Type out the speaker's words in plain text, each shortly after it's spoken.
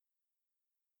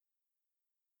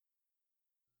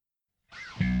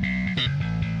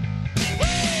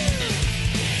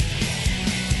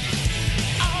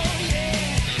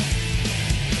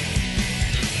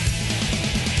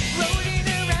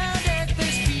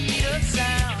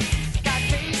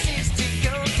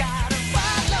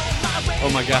Oh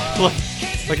my god,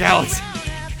 look Alex.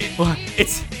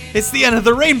 It's the end of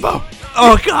the rainbow.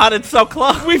 Oh god, it's so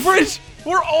close.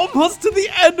 We're almost to the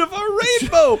end of our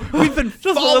rainbow. We've been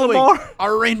following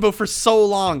our rainbow for so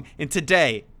long. And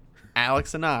today,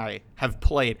 Alex and I have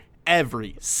played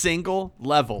every single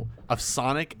level of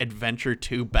Sonic Adventure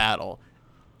 2 Battle.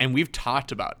 And we've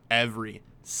talked about every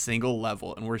single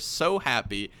level. And we're so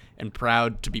happy and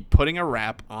proud to be putting a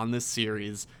wrap on this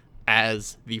series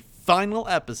as the final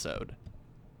episode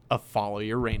of Follow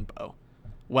Your Rainbow.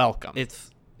 Welcome.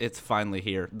 It's finally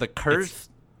here. The curse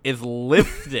is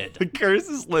lifted. The curse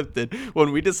is lifted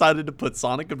when we decided to put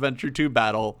Sonic Adventure 2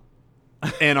 Battle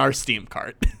in our Steam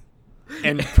cart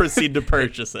and proceed to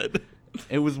purchase it.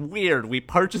 It was weird. We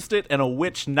purchased it and a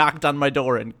witch knocked on my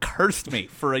door and cursed me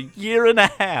for a year and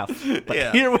a half.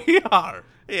 But here we are.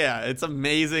 Yeah, it's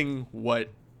amazing what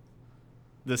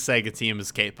the Sega team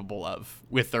is capable of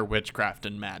with their witchcraft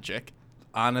and magic.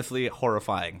 Honestly,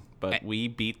 horrifying, but we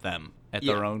beat them at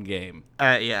their own game.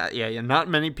 Yeah. Not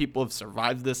many people have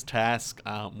survived this task.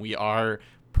 We are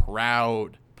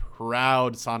proud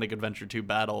Sonic Adventure 2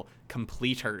 Battle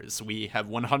completers. We have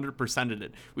 100%ed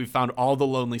it. We've found all the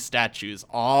lonely statues,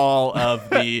 all of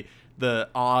the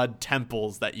odd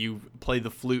temples that you play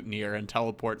the flute near and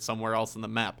teleport somewhere else in the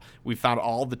map. We found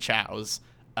all the chows.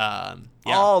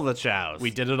 All the chows.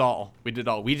 We did it all. We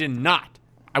did not.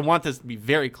 I want this to be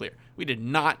very clear. We did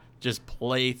not just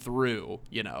play through,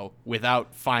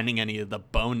 without finding any of the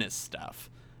bonus stuff.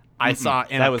 I saw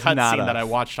in a cutscene that I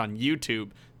watched on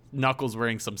YouTube, Knuckles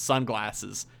wearing some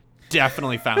sunglasses.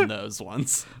 Definitely found those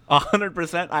ones.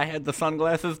 100%. I had the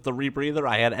sunglasses, the rebreather.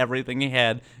 I had everything he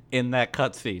had in that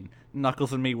cutscene.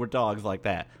 Knuckles and me were dogs like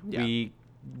that. Yeah.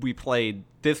 We played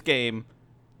this game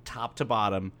top to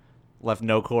bottom, left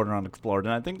no corner unexplored,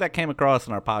 and I think that came across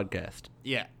in our podcast.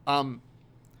 Yeah.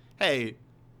 Hey,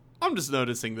 I'm just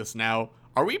noticing this now.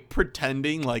 Are we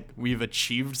pretending like we've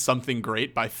achieved something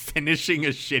great by finishing a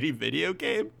shitty video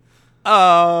game?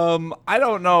 I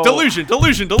don't know. Delusion. We're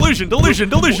not All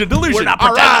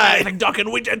pretending right. anything,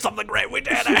 Duncan. We did something great. We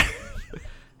did it.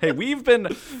 Hey, we've been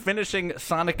finishing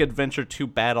Sonic Adventure 2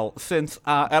 Battle since,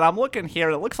 and I'm looking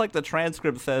here, it looks like the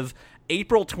transcript says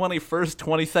April 21st,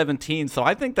 2017, so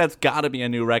I think that's got to be a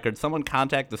new record. Someone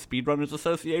contact the Speedrunners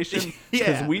Association,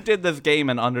 because we did this game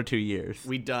in under 2 years.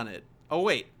 We done it. Oh,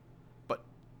 wait, but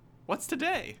what's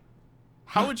today?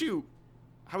 How would you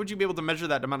be able to measure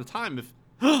that amount of time if...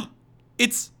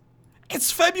 It's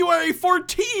February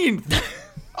 14th!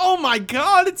 Oh my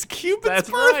god, it's Cupid's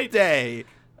birthday! Right.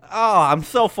 Oh, I'm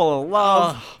so full of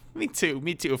love. Me too.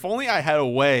 If only I had a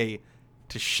way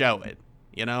to show it.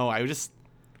 I just...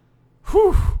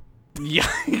 Whew.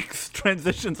 Yikes.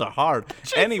 Transitions are hard.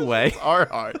 Anyway. Are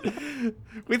hard.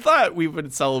 We thought we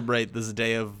would celebrate this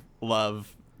day of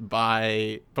love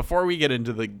before we get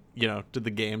into the, to the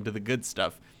game, to the good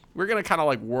stuff. We're going to kind of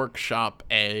like workshop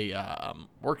a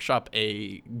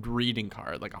greeting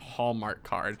card, like a Hallmark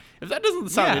card. If that doesn't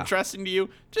sound interesting to you,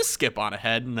 just skip on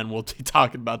ahead and then we'll be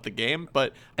talking about the game.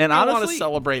 But I want to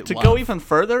celebrate to love. Go even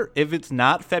further, if it's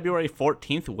not February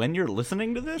 14th when you're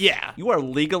listening to this, you are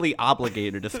legally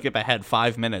obligated to skip ahead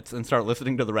 5 minutes and start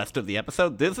listening to the rest of the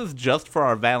episode. This is just for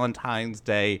our Valentine's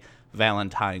Day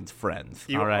Valentine's friends.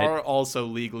 You all right? are also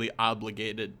legally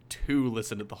obligated to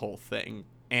listen to the whole thing.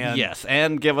 And yes,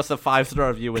 and give us a 5-star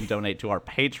review and donate to our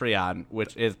Patreon,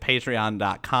 which is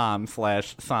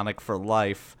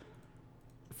patreon.com/Sonic4Life.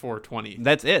 420.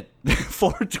 That's it.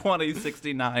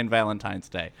 42069 Valentine's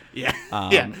Day. Yeah.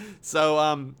 Yeah.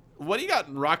 So, what do you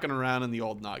got rocking around in the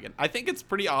old noggin? I think it's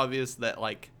pretty obvious that,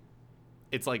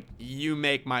 it's like you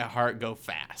make my heart go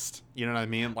fast. You know what I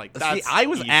mean? That's I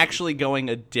was easy. actually going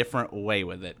a different way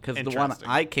with it, because the one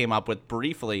I came up with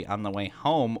briefly on the way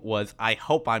home was, I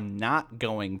hope I'm not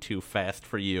going too fast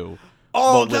for you.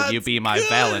 Oh, but will you be my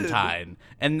Valentine?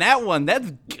 And that one,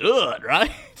 that's good,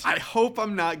 right? I hope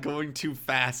I'm not going too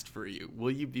fast for you.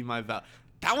 Will you be my That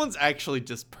one's actually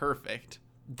just perfect.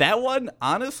 That one,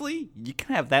 honestly, you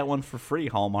can have that one for free,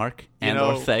 Hallmark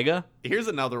or Sega. Here's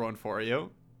another one for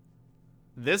you.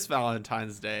 This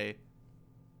Valentine's Day,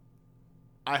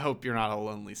 I hope you're not a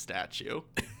lonely statue.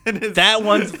 That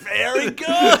one's very good.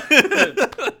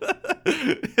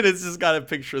 And it's just got a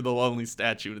picture of the lonely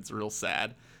statue, and it's real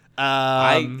sad.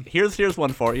 Here's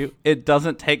one for you. It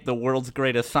doesn't take the world's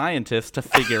greatest scientist to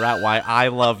figure out why I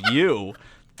love you.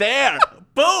 There.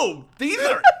 Boom. These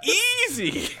are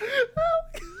easy.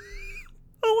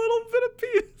 a little bit of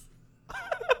penis.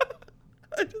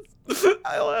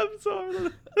 I laugh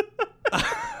so hard.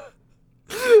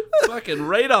 Fucking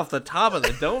right off the top of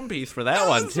the dome piece for that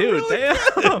one was too. really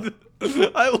Damn.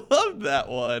 I love that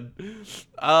one.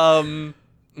 Oh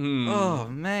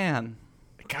man.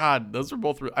 God, those are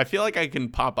both. I feel like I can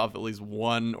pop off at least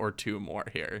one or two more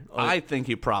here. I think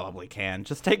you probably can.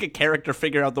 Just take a character,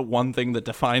 figure out the one thing that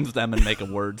defines them, and make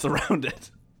words around it.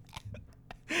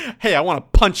 Hey, I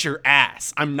want to punch your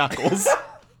ass. I'm Knuckles.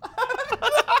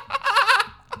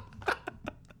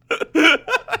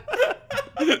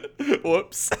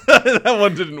 Whoops. That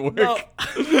one didn't work.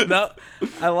 No,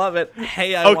 I love it.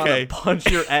 Hey, I want Okay. to punch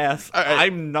your ass. All right.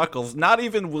 I'm Knuckles. Not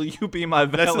even will you be my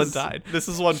Valentine. This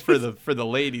is one for the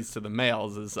ladies. To the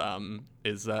males is I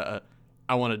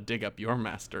want to dig up your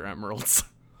master emeralds.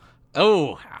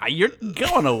 Oh, you're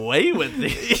going away with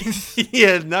these.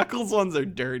 Yeah, Knuckles ones are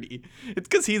dirty. It's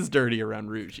because he's dirty around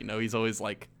Rouge. You know, he's always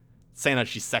like saying how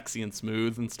she's sexy and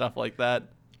smooth and stuff like that.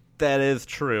 That is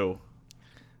true.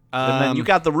 And then you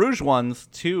got the Rouge ones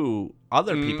to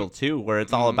other people too, where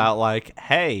it's all about like,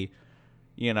 hey,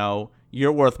 you know,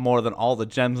 you're worth more than all the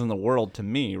gems in the world to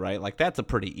me, right? Like that's a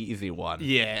pretty easy one.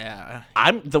 Yeah.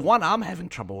 The one I'm having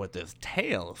trouble with is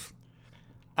Tails.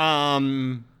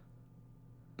 Hold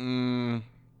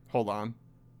on.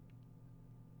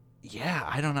 Yeah,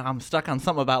 I don't know. I'm stuck on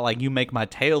something about like you make my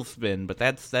tail spin, but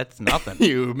that's nothing.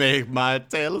 You make my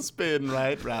tail spin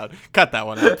right round. Cut that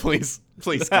one out, please.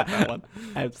 Please cut that one.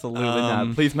 Absolutely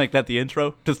not. Please make that the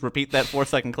intro. Just repeat that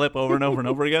 4-second clip over and over and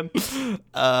over again. Yeah,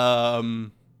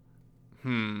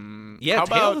 How Tails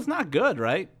about- is not good,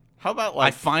 right? How about I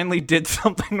like finally did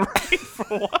something right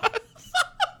for once.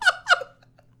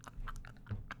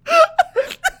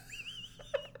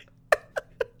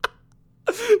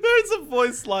 there's a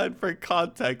voice line for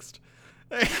context.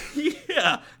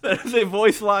 Yeah, that is a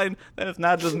voice line. That is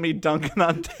not just me dunking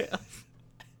on Tails.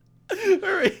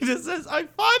 Where he just says, I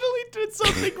finally did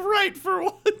something right for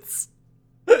once.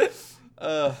 I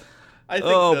think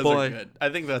Oh, those boy. are good. I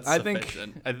think that's I think-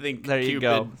 sufficient. I think there you Cupid,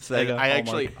 go. Sega, I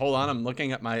actually, Hallmark. hold on, I'm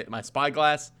looking at my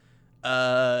spyglass.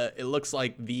 It looks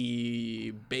like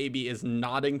the baby is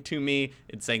nodding to me.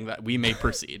 It's saying that we may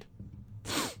proceed.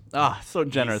 Ah, so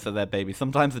generous of that baby.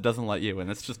 Sometimes it doesn't let you,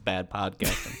 and it's just bad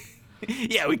podcasting.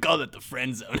 Yeah, we call it the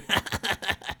friend zone.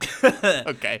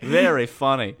 Okay. Very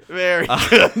funny. Very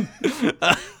good.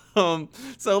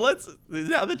 So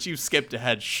now that you've skipped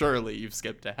ahead, surely you've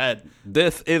skipped ahead.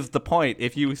 This is the point.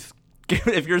 If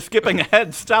you're skipping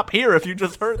ahead, stop here if you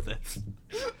just heard this.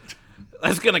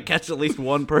 That's gonna catch at least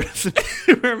one person.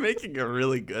 We're making a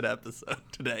really good episode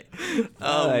today.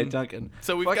 All right, Duncan.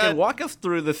 so we've Fucking got- walk us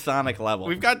through the Sonic level.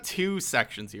 We've got two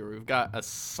sections here. We've got a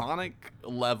Sonic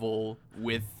level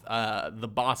with the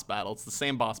boss battle. It's the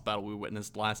same boss battle we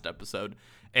witnessed last episode.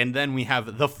 And then we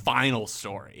have the final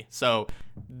story. So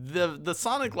the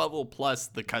Sonic level plus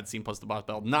the cutscene plus the boss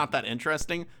battle, not that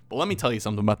interesting. But let me tell you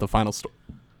something about the final story.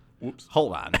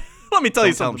 Hold on. Let me tell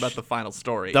you Don't tell something him about the final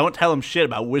story. Don't tell him shit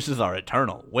about wishes are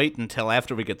eternal. Wait until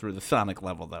after we get through the Sonic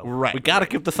level, though. Right, We gotta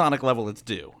give the Sonic level its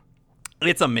due.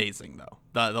 It's amazing though.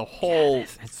 The whole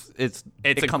It's it's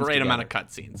a comes great amount of together.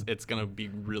 cutscenes. It's gonna be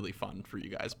really fun for you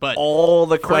guys. But All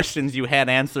the questions you had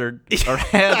answered, or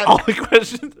had all the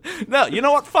questions. No, you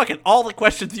know what? Fuck it. All the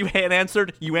questions you had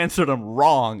answered, you answered them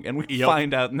wrong, and we Yep.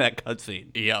 find out in that cutscene.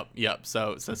 Yep.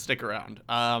 So stick around.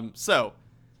 So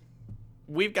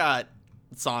we've got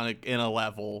Sonic in a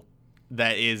level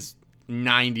that is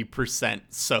 90%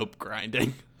 soap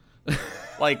grinding.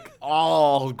 Like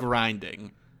all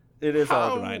grinding. It is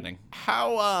all grinding.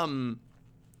 How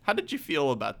did you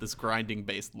feel about this grinding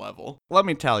based level? Let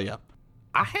me tell you,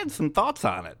 I had some thoughts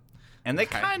on it, and they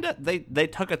Okay. kind of they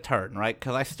took a turn, right?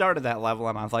 Because I started that level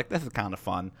and I was like, this is kind of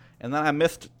fun, and then I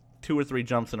missed 2 or 3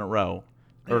 jumps in a row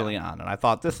early on, and I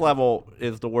thought this level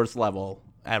is the worst level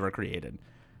ever created.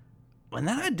 And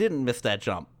then I didn't miss that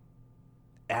jump.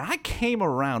 And I came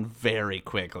around very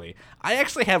quickly. I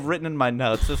actually have written in my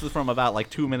notes, this is from about like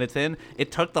 2 minutes in, it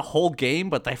took the whole game,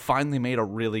 but they finally made a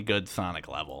really good Sonic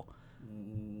level.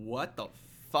 What the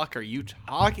fuck are you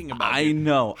talking about? I dude?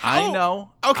 know, How- I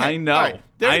know, Okay, I know, all right.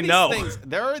 There are I these know. things-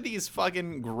 there are these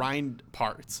fucking grind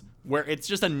parts where it's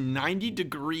just a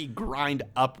 90-degree grind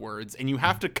upwards, and you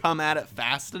have to come at it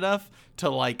fast enough to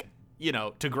like, you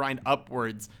know, to grind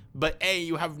upwards. But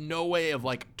you have no way of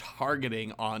like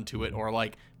targeting onto it or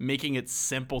like making it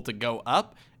simple to go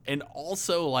up. And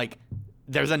also like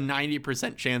there's a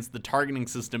 90% chance the targeting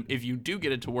system, if you do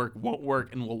get it to work, won't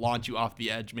work and will launch you off the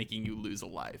edge, making you lose a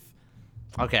life.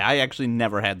 Okay, I actually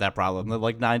never had that problem. The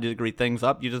 90-degree things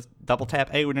up, you just double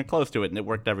tap A when you're close to it, and it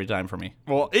worked every time for me.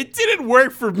 Well, it didn't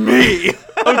work for me.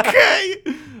 Okay.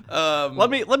 Let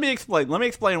me explain. Let me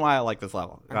explain why I like this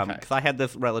level. Okay. Because I had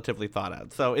this relatively thought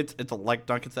out. So it's like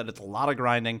Duncan said, it's a lot of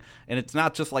grinding, and it's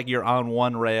not just like you're on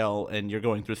one rail and you're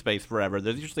going through space forever.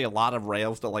 There's usually a lot of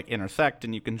rails that intersect,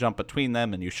 and you can jump between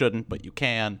them, and you shouldn't, but you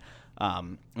can.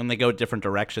 And they go different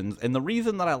directions. And the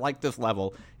reason that I like this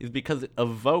level is because it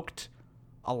evoked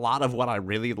a lot of what I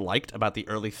really liked about the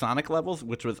early Sonic levels,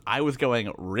 which was I was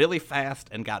going really fast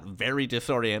and got very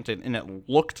disoriented, and it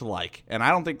looked like, and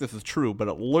I don't think this is true, but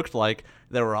it looked like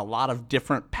there were a lot of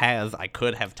different paths I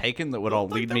could have taken that would all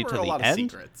lead me to the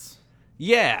end. Secrets.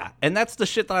 Yeah, and that's the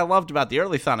shit that I loved about the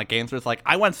early Sonic games, where it's like,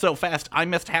 I went so fast, I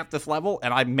missed half this level,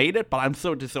 and I made it, but I'm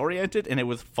so disoriented, and it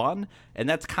was fun, and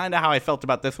that's kind of how I felt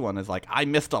about this one, is like, I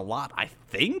missed a lot, I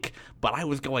think, but I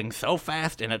was going so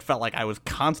fast, and it felt like I was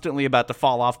constantly about to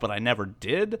fall off, but I never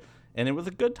did, and it was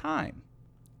a good time.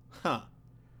 Huh.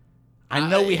 I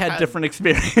know we had different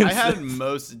experiences. I had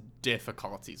most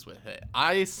difficulties with it.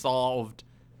 I solved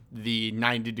the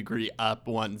 90-degree up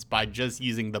ones by just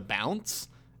using the bounce,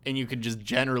 and you could just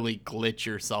generally glitch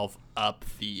yourself up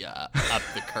the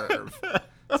curve.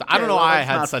 So I don't know why I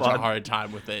had such a hard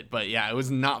time with it, but yeah, it was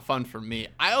not fun for me.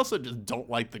 I also just don't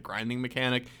like the grinding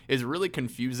mechanic. It's really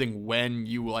confusing when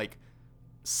you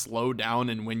slow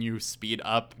down and when you speed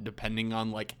up, depending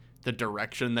on the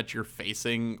direction that you're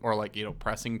facing or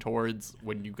pressing towards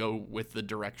when you go with the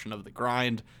direction of the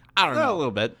grind. I don't know. A little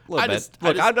bit.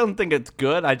 I don't think it's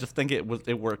good. I just think it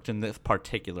worked in this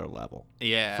particular level.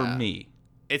 Yeah. For me.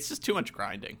 It's just too much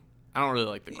grinding. I don't really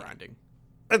like the grinding.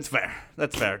 That's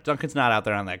fair. Duncan's not out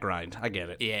there on that grind. I get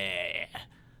it. Yeah.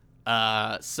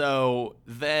 So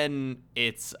then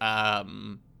it's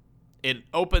it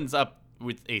opens up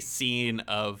with a scene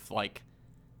of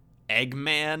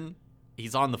Eggman.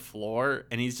 He's on the floor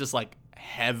and he's just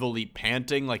heavily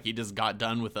panting, like he just got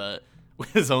done with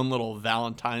his own little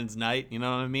Valentine's night. You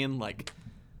know what I mean?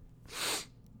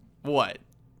 What?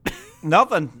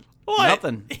 Nothing. What?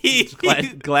 Nothing.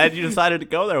 Glad you decided to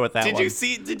go there with that one. Did you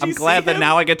see I'm glad that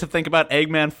now I get to think about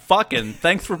Eggman fucking.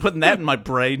 Thanks for putting that in my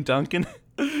brain, Duncan.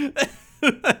 And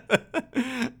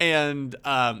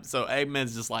so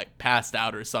Eggman's just passed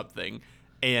out or something,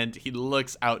 and he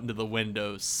looks out into the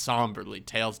window somberly,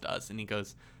 Tails does, and he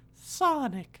goes,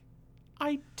 "Sonic,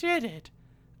 I did it."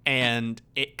 And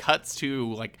it cuts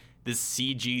to this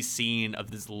CG scene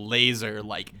of this laser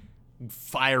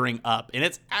firing up, and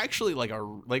it's actually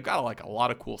they've got a lot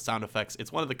of cool sound effects.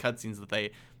 It's one of the cutscenes that they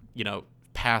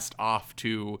passed off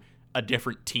to a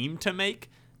different team to make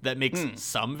that makes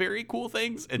some very cool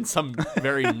things and some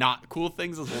very not cool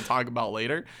things, as we'll talk about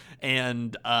later.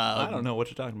 And I don't know what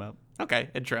you're talking about. Okay,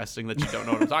 interesting that you don't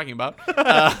know what I'm talking about.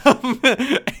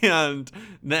 And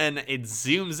then it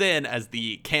zooms in as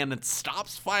the cannon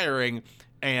stops firing,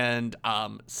 and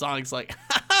Sonic's like,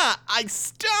 "Haha, I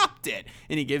stopped it!"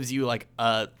 And he gives you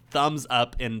a thumbs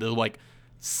up and the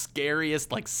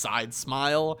scariest side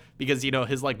smile, because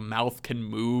his mouth can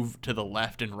move to the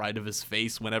left and right of his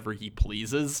face whenever he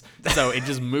pleases. So it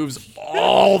just moves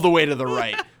all the way to the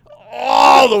right.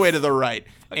 All the way to the right.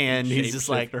 And he's just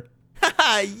like,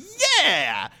 "Haha,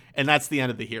 yeah!" And that's the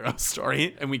end of the hero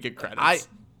story, and we get credits.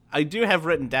 I do have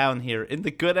written down here, in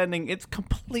the good ending, it's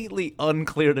completely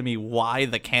unclear to me why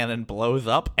the cannon blows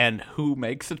up and who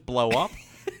makes it blow up.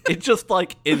 It just,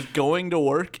 is going to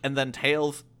work, and then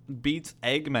Tails beats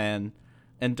Eggman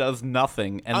and does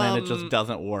nothing, and then it just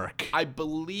doesn't work. I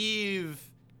believe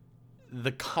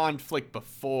the conflict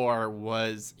before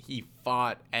was he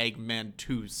fought Eggman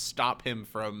to stop him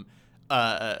from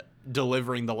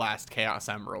delivering the last Chaos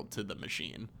Emerald to the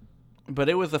machine. But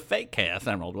it was a fake Chaos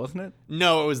Emerald, wasn't it?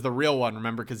 No, it was the real one,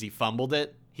 remember, because he fumbled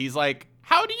it? He's like,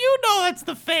 "How do you know that's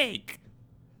the fake?"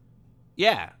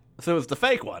 Yeah, so it was the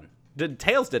fake one.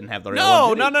 Tails didn't have the real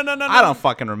one. No. I don't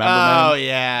fucking remember, man. Oh,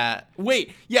 yeah.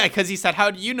 Wait, yeah, because he said,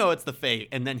 "How do you know it's the fake?"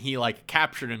 And then he,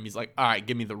 captured him. He's like, "All right,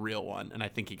 give me the real one." And I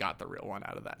think he got the real one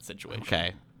out of that situation.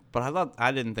 Okay. But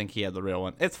I didn't think he had the real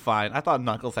one. It's fine. I thought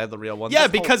Knuckles had the real one. Yeah,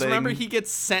 because remember, he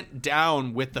gets sent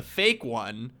down with the fake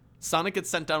one. Sonic gets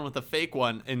sent down with the fake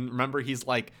one, and remember, he's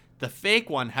like, the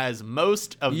fake one has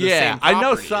most of the same properties. I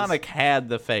know Sonic had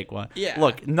the fake one. Yeah.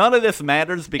 Look, none of this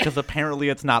matters because apparently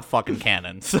it's not fucking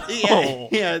canon. So.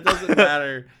 Yeah, it doesn't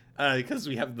matter because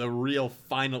we have the real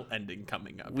final ending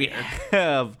coming up. We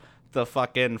have the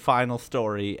fucking final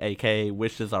story, aka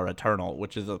Wishes Are Eternal,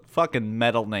 which is a fucking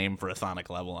metal name for a Sonic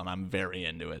level, and I'm very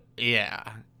into it.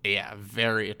 Yeah,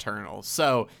 very eternal.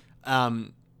 So,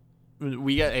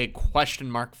 we get a question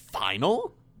mark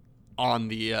final. on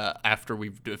the after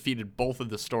we've defeated both of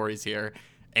the stories here,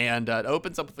 and it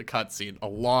opens up with a cutscene, a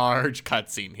large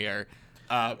cutscene here.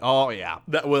 Oh yeah,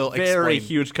 That will very explain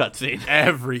huge cutscene.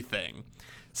 everything.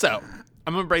 So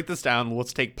I'm gonna break this down.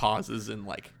 Let's take pauses and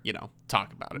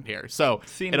talk about it here. So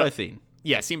Scene by scene.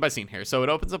 Yeah, scene by scene here. So it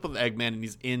opens up with Eggman, and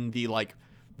he's in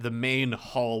the main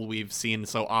hall we've seen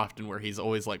so often, where he's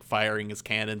always firing his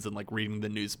cannons and reading the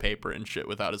newspaper and shit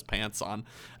without his pants on.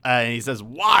 And he says,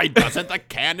 "Why doesn't the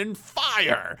cannon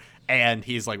fire?" And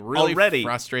he's really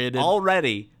frustrated.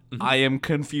 Already, I am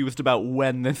confused about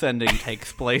when this ending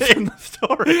takes place in the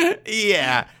story.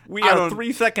 Yeah, We are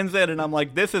 3 seconds in, and I'm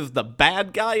like, this is the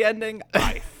bad guy ending?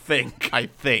 I think. I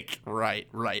think. Right.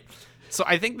 So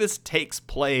I think this takes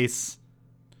place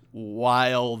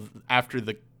after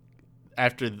the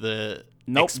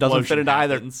Nope, doesn't explosion fit into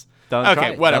either. happens. Don't try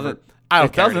Okay, it. whatever. Doesn't- I don't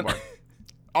it care doesn't. anymore.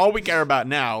 All we care about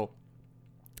now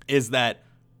is that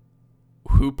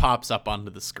who pops up onto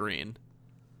the screen.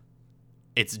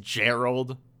 It's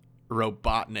Gerald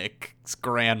Robotnik's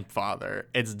grandfather.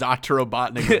 It's Dr.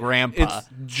 Robotnik's grandpa. It's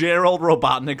Gerald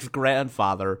Robotnik's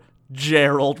grandfather,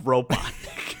 Gerald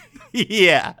Robotnik.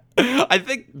 Yeah. I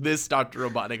think this Dr.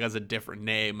 Robotnik has a different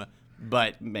name,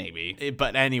 but Maybe.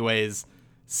 But anyways,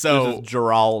 This so is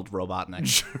Gerald Robotnik.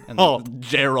 Gerald. And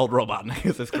Gerald Robotnik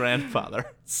is his grandfather.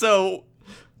 so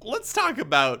let's talk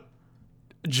about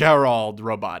Gerald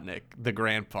Robotnik, the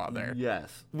grandfather.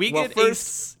 Yes. We Well, get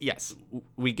first, yes.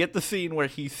 we get the scene where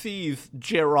he sees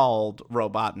Gerald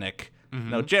Robotnik.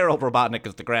 No, Gerald Robotnik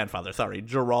is the grandfather. Sorry,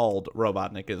 Gerald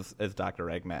Robotnik is Dr.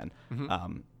 Eggman.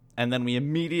 And then we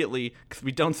immediately, because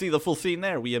we don't see the full scene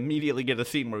there, we immediately get a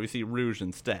scene where we see Rouge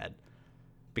instead.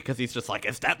 Because he's just like,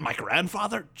 is that my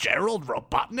grandfather, Gerald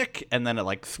Robotnik? And then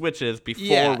it switches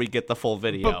before we get the full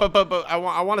video. But I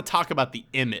want to talk about the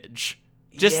image.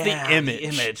 Just Yeah, the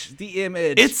image. The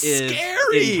image It's is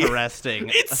scary. interesting.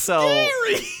 It's so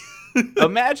scary.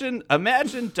 imagine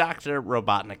Dr.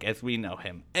 Robotnik as we know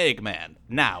him. Eggman.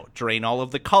 Now, drain all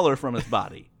of the color from his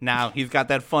body. Now, he's got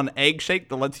that fun egg shape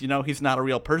that lets you know he's not a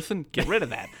real person. Get rid of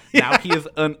that. Now he is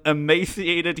an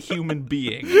emaciated human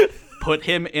being. Put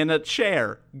him in a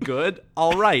chair. Good.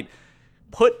 All right.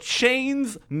 Put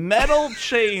metal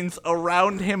chains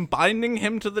around him, binding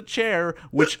him to the chair,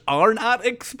 which are not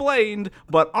explained,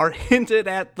 but are hinted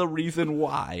at the reason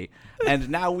why. And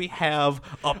now we have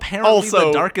apparently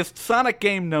the darkest Sonic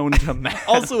game known to man.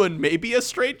 Also, in maybe a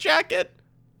straitjacket.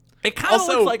 It kind of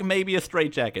looks like maybe a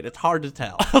straitjacket. It's hard to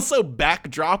tell. Also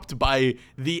backdropped by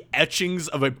the etchings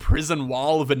of a prison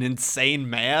wall of an insane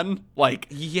man.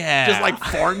 Yeah. Just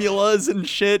formulas and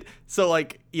shit. So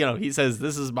he says,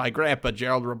 "This is my grandpa,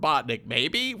 Gerald Robotnik."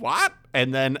 Maybe? What?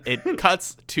 And then it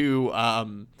cuts to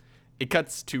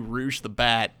Rouge the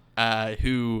Bat,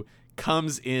 who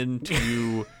comes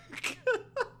into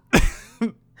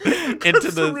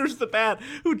Rouge the Bat,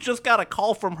 who just got a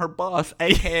call from her boss,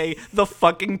 aka the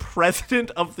fucking president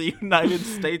of the United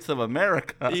States of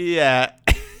America. Yeah.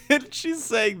 And she's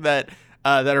saying that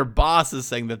her boss is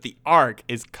saying that the Ark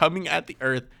is coming at the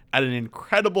Earth at an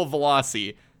incredible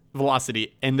velocity,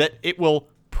 and that it will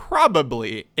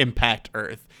probably impact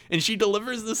Earth. And she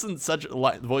delivers this in such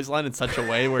a voice line in such a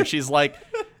way where she's like,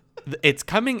 "It's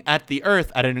coming at the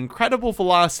Earth at an incredible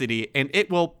velocity, and it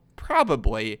will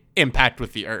probably impact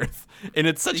with the Earth." And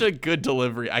it's such a good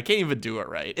delivery. I can't even do it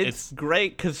right. It's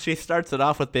great because she starts it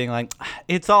off with being like,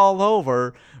 "It's all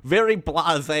over," very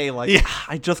blasé,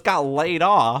 "I just got laid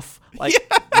off."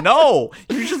 No,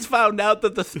 you just found out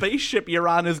that the spaceship you're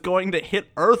on is going to hit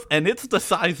Earth, and it's the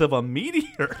size of a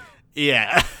meteor.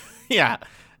 Yeah. Yeah.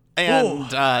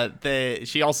 And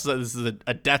she also says this is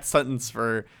a death sentence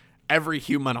for every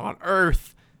human on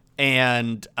Earth.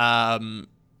 And well,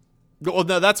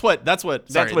 no, that's what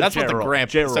the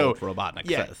grandpa. Gerald Robotnik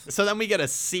says. So then we get a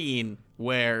scene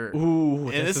where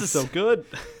This is so good.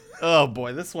 Oh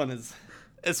boy, this one's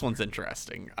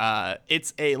interesting.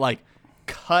 It's a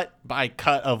cut by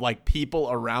cut of people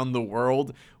around the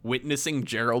world witnessing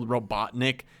Gerald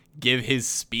Robotnik give his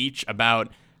speech about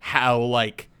how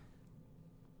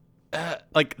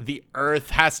the Earth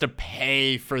has to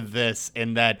pay for this,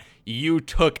 and that you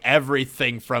took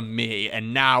everything from me,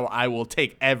 and now I will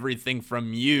take everything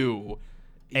from you.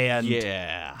 And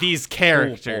these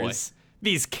characters,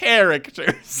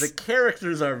 the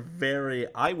characters are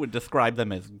I would describe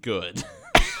them as good.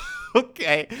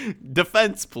 Okay,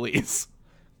 defense, please.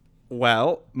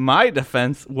 Well, my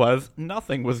defense was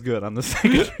nothing was good on the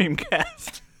Sega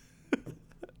Dreamcast.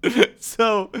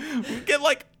 So we get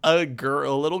a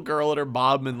little girl and her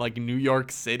mom in New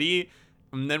York City,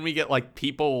 and then we get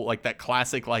people that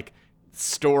classic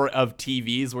store of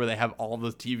TVs where they have all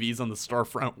the TVs on the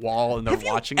storefront wall and they're Have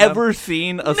you watching them. ever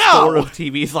seen a store of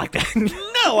TVs like that?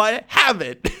 No, I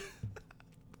haven't.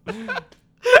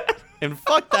 And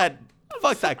fuck that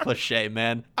cliche,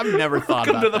 man. I've never thought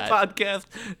Welcome to about the that. podcast,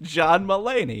 John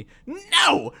Mulaney.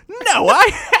 No,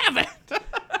 I haven't.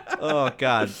 Oh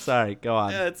God, sorry. Go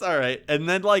on. Yeah, it's all right. And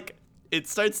then like it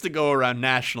starts to go around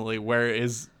nationally,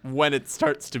 when it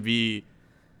starts to be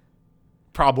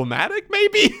problematic,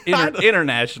 maybe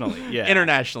Internationally, yeah.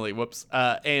 internationally. Whoops.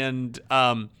 And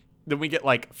then we get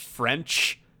like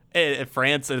France, and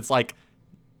it's like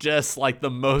just like the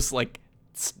most like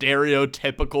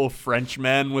stereotypical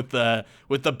Frenchman with the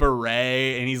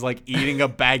beret, and he's like eating a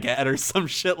baguette or some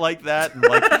shit like that. And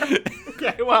like,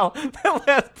 Okay, well, that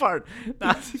last part,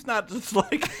 he's not just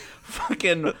like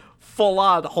fucking full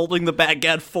on holding the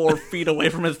baguette 4 feet away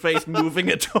from his face, moving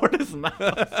it toward his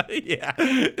mouth. yeah,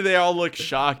 they all look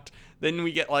shocked. Then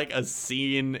we get like a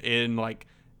scene in like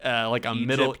a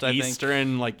Middle I think.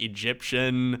 Eastern, like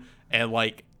Egyptian, and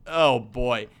like, oh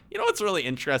boy, you know what's really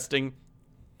interesting?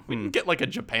 We didn't get like a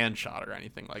Japan shot or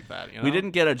anything like that. You know? We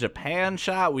didn't get a Japan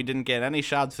shot. We didn't get any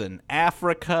shots in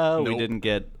Africa. We Nope. didn't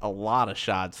get a lot of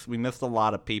shots. We missed a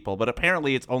lot of people. But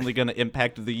apparently it's only going to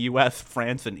impact the U.S.,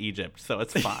 France, and Egypt, so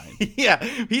it's fine. Yeah,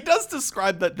 he does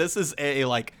describe that this is a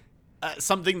like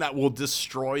something that will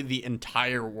destroy the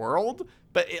entire world,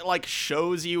 but it like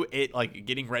shows you it like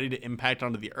getting ready to impact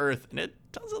onto the Earth, and it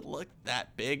doesn't look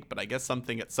that big. But I guess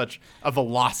something at such a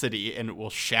velocity and it will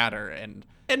shatter and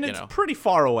And you it's know. pretty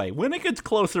far away. When it gets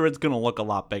closer, it's going to look a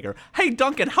lot bigger. Hey,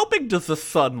 Duncan, how big does the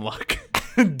sun look?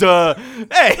 Duh.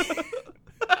 Hey,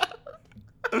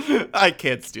 I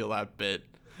can't steal that bit.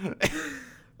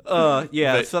 Yeah,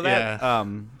 But, so that yeah.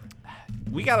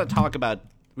 we got to talk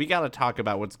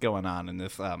about what's going on in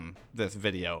this this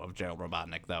video of Gerald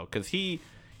Robotnik though, cuz he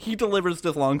delivers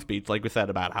this long speech like we said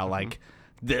about how like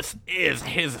this is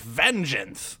his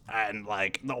vengeance and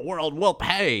like the world will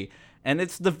pay. And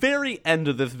it's the very end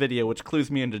of this video which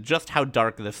clues me into just how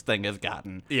dark this thing has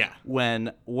gotten. Yeah.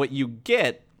 When what you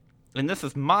get, and this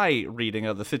is my reading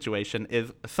of the situation,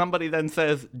 is somebody then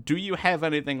says, "Do you have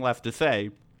anything left to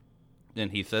say?" And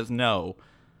he says no.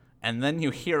 And then you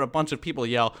hear a bunch of people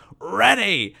yell,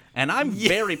 "Ready!" And I'm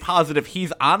very positive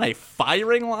he's on a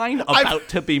firing line about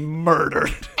to be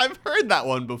murdered. I've heard that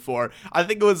one before. I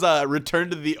think it was Return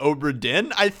to the Obra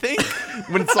Dinn, I think,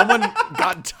 when someone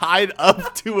got tied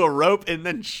up to a rope and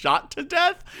then shot to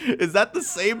death. Is that the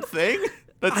same thing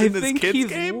that's I in this think kid's he's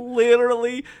game?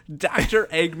 literally Dr.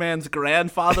 Eggman's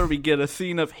grandfather. We get a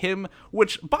scene of him,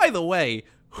 which, by the way,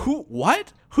 who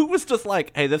was just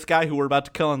like, "Hey, this guy who we're about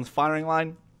to kill on this firing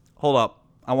line, hold up.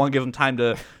 I want to give him time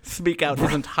to speak out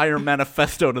his entire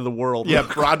manifesto to the world." Yeah,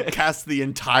 broadcast the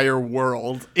entire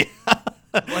world.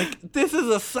 Like, this is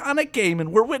a Sonic game,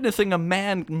 and we're witnessing a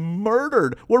man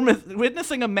murdered. We're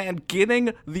witnessing a man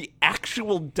getting the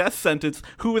actual death sentence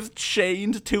who is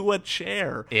chained to a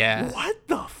chair. Yeah. What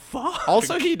the fuck?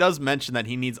 Also, he does mention that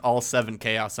he needs all 7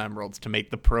 Chaos Emeralds to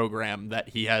make the program that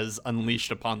he has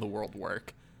unleashed upon the world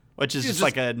work, which is just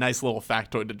like a nice little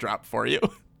factoid to drop for you.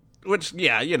 Which,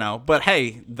 yeah, you know, but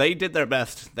hey, they did their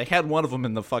best. They had one of them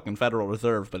in the fucking Federal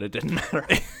Reserve, but it didn't matter.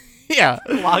 Yeah.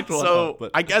 Locked one So up,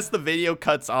 but- I guess the video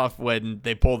cuts off when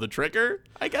they pull the trigger,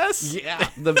 I guess. Yeah,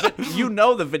 you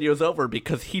know the video's over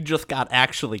because he just got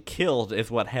actually killed is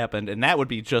what happened, and that would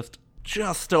be just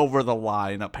over the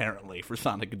line, apparently, for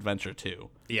Sonic Adventure 2.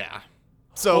 Yeah.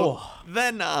 So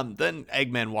then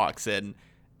Eggman walks in,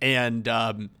 and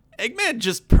Eggman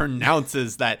just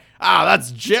pronounces that,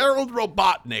 that's Gerald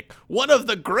Robotnik, one of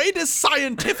the greatest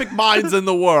scientific minds in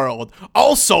the world,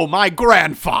 also my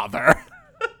grandfather.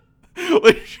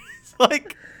 Which is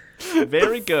like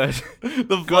Very good.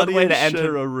 the Good way to funniest enter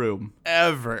shit a room.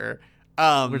 ever.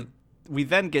 We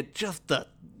then get just the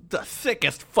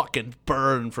sickest fucking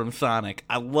burn from Sonic.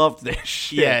 I love this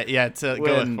shit. Yeah, go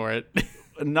When- for it.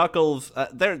 Knuckles,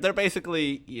 they're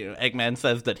basically, you know, Eggman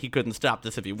says that he couldn't stop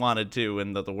this if he wanted to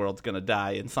and that the world's gonna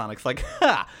die, and Sonic's like,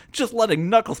 "Ha! Just letting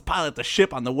Knuckles pilot the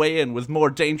ship on the way in was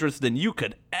more dangerous than you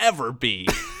could ever be."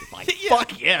 Like,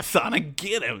 fuck yeah, Sonic,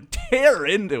 get him, tear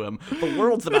into him. The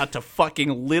world's about to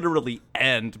fucking literally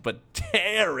end, but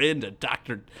tear into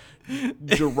Dr.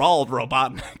 Gerald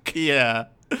Robotnik. Yeah.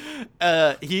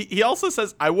 He also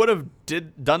says, I would have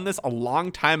done this a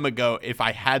long time ago if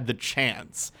I had the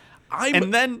chance.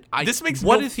 And then this makes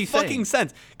what no is he fucking saying?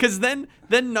 sense, because then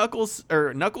Knuckles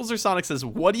or Sonic says,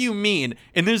 "What do you mean?"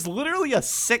 And there's literally a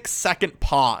 6-second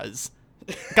pause.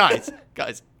 guys,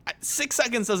 6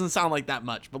 seconds doesn't sound like that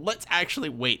much, but let's actually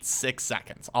wait 6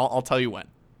 seconds. I'll tell you when.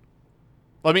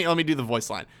 Let me do the voice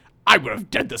line. I would have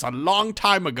did this a long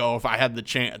time ago if I had the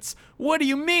chance. What do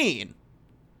you mean?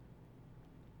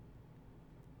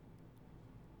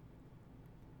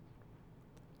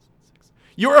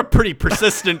 You're pretty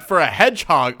persistent for a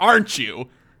hedgehog, aren't you?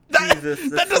 That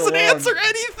doesn't answer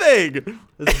anything.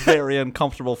 It's very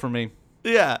uncomfortable for me.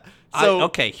 Yeah. So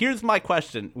okay, here's my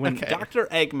question. When Okay. Dr.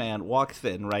 Eggman walks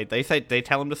in, right, they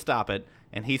tell him to stop it,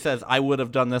 and he says, I would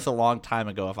have done this a long time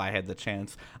ago if I had the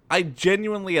chance. I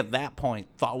genuinely, at that point,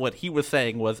 thought what he was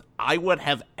saying was, I would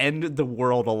have ended the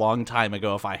world a long time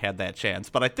ago if I had that chance.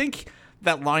 But I think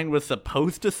that line was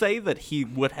supposed to say that he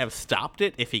would have stopped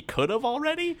it if he could have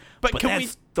already. But can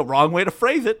that's the wrong way to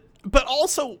phrase it. But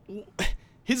also,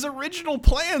 his original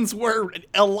plans were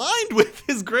aligned with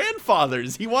his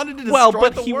grandfather's. He wanted to destroy Well,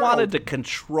 but the he world. wanted to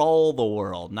control the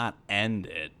world, not end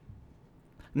it.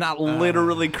 Not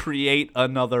literally create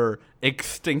another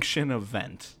extinction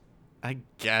event. I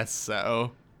guess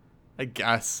so. I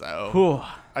guess Whew.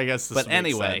 this But makes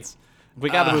anyway, sense. we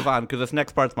got to move on because this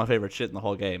next part's my favorite shit in the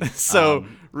whole game. So,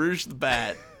 Rouge the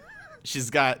Bat, she's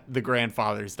got the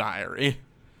grandfather's diary.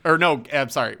 Or no, I'm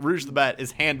sorry. Rouge the Bat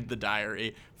is handed the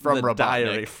diary from the Robotnik.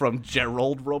 diary from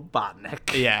Gerald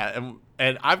Robotnik. Yeah,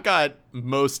 and I've got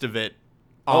most of it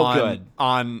good.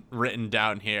 on written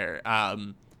down here.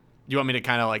 You want me to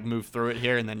kind of like move through it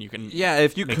here, and then you can Yeah,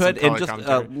 if you make could, some and color just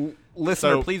commentary?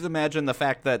 listener, So- please imagine the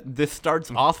fact that this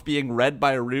starts off being read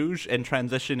by Rouge and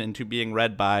transition into being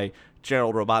read by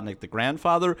Gerald Robotnik, the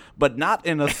grandfather, but not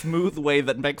in a smooth way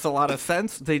that makes a lot of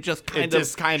sense. They just kind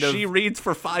of she reads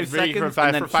for 5 Read seconds, for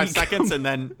and then 5 he seconds, comes, and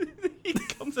then he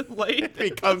comes in late. he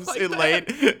comes Like in that.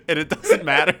 late, and it doesn't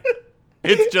matter.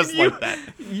 It's just like that.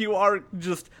 You are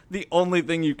just the only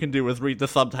thing you can do is read the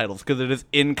subtitles because it is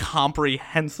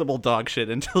incomprehensible dog shit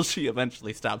until she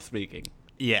eventually stops speaking.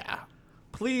 Yeah.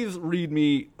 Please read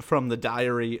me from the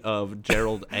diary of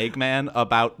Gerald Eggman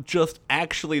about just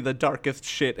actually the darkest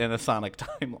shit in a Sonic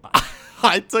timeline.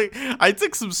 I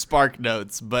took some Spark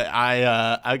notes, but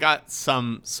I got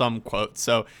some quotes.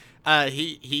 So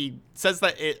he says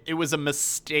that it was a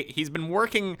mistake. He's been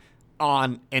working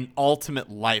on an ultimate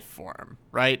life form,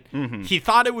 right? Mm-hmm. He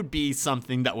thought it would be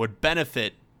something that would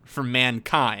benefit for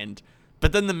mankind,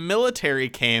 but then the military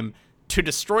came to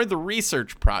destroy the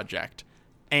research project,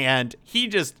 and he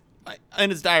just, in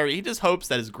his diary, he just hopes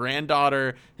that his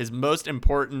granddaughter, his most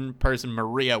important person,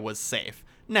 Maria, was safe.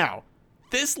 Now,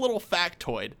 this little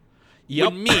factoid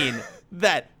would mean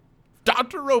that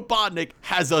Dr. Robotnik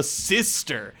has a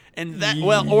sister, and that,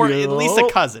 well, or at least a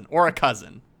cousin.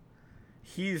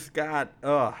 He's got,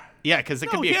 Yeah, because it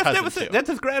could be a yes, cousin too. that's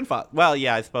his grandfather. Well,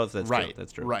 yeah, I suppose that's Right, true.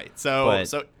 That's true. Right. So, But-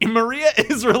 so Maria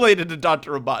is related to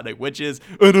Dr. Robotnik, which is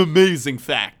an amazing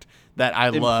fact that I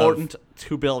love. Important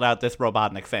to build out this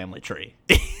Robotnik family tree.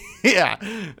 Yeah,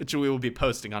 which we will be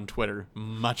posting on Twitter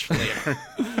much later.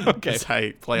 Okay. As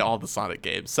I play all the Sonic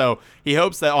games. So he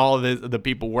hopes that all of the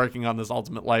people working on this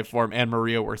Ultimate Life Form and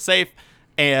Maria were safe.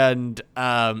 And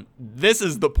this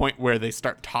is the point where they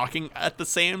start talking at the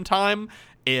same time.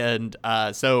 And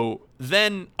so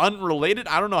then, unrelated,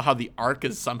 I don't know how the Ark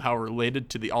is somehow related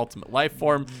to the Ultimate Life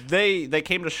Form. They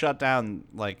came to shut down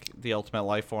like the Ultimate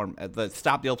Life Form,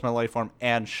 stop the Ultimate Life Form,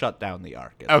 and shut down the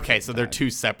Ark. Okay, so they're two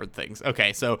separate things.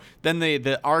 Okay, so then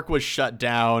the Ark was shut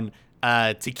down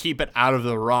to keep it out of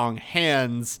the wrong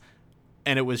hands,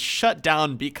 and it was shut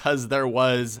down because there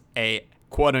was a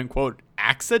quote-unquote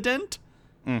accident.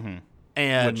 Mm-hmm.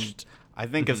 And Which I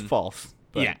think is false.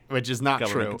 But yeah, which is not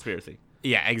government true. conspiracy.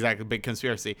 Yeah, exactly. Big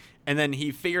conspiracy. And then he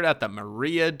figured out that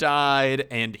Maria died,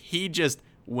 and he just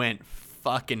went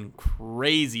fucking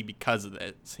crazy because of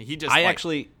this. He just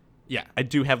yeah. I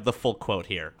do have the full quote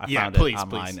here. I Yeah, found please, it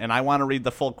online, please. and I want to read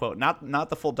the full quote, not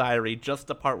the full diary, just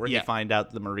the part where Yeah. you find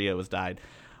out that Maria was died.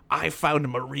 I found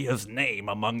Maria's name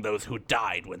among those who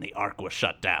died when the Ark was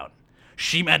shut down.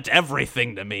 She meant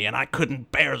everything to me, and I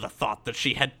couldn't bear the thought that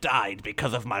she had died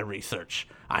because of my research.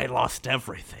 I lost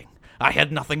everything. I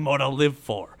had nothing more to live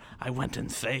for. I went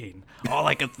insane. All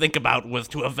I could think about was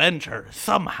to avenge her,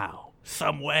 somehow,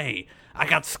 some way. I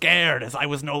got scared as I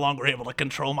was no longer able to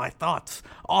control my thoughts.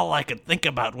 All I could think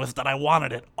about was that I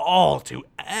wanted it all to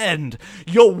end.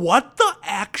 Yo, what the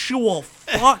actual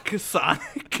fuck,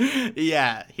 Sonic?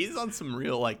 Yeah, he's on some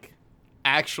real, like,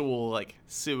 actual, like,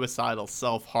 suicidal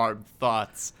self-harm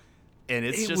thoughts. And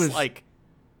it's It just, was- like,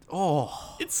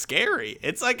 Oh. it's scary.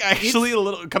 It's, like, actually a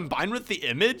little, combined with the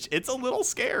image, it's a little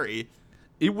scary.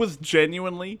 It was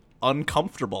genuinely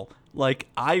uncomfortable. Like,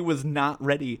 I was not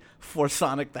ready for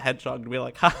Sonic the Hedgehog to be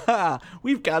like, haha,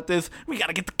 we've got this. We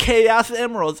gotta get the Chaos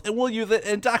Emeralds, and we'll use it.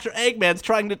 And Dr. Eggman's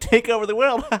trying to take over the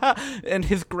world. And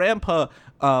his grandpa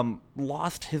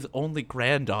lost his only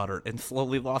granddaughter and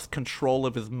slowly lost control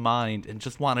of his mind and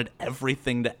just wanted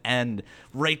everything to end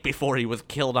right before he was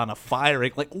killed on a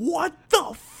firing. Like, what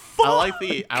the fuck?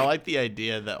 I like the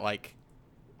idea that like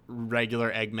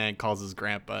regular Eggman calls his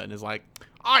grandpa and is like,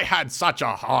 I had such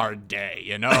a hard day,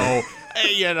 you know.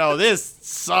 Hey, you know, this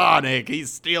Sonic,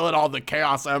 he's stealing all the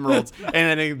Chaos Emeralds.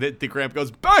 And then the grandpa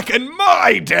goes, back in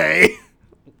my day,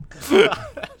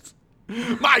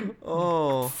 my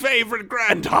favorite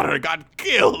granddaughter got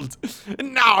killed.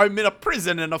 And now I'm in a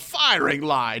prison in a firing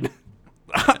line.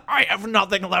 I have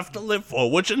nothing left to live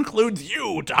for, which includes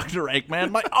you, Dr.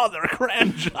 Eggman, my other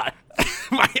grandchild.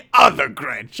 My other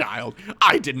grandchild.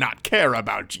 I did not care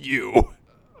about you.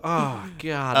 Oh,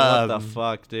 God, what the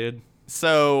fuck, dude?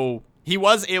 So he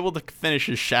was able to finish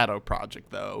his Shadow project,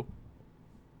 though,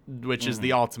 which is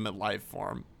the ultimate life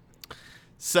form.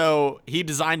 So he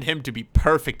designed him to be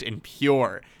perfect and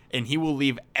pure, and he will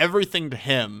leave everything to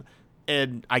him.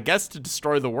 And I guess to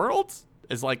destroy the world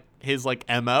is like his like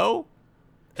MO,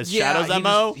 as Shadow's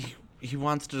MO. He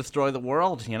wants to destroy the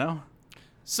world, you know?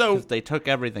 So Because they took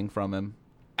everything from him.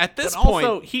 at this But point,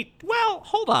 also,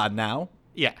 hold on now.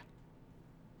 yeah.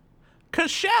 Because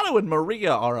Shadow and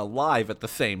Maria are alive at the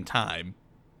same time.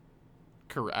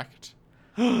 Correct.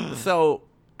 So,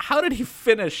 how did he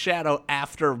finish Shadow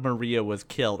after Maria was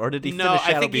killed? Or did he No, finish I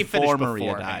Shadow think he before finished Maria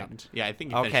beforehand. died? Yeah, I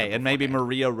think he finished Okay, and maybe beforehand.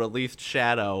 Maria released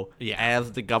Shadow Yeah.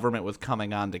 as the government was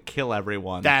coming on to kill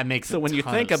everyone. That makes So a when you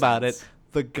ton think of about sense. it,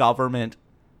 the government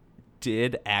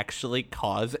did actually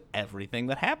cause everything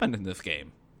that happened in this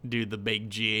game. Dude, the big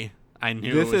G. I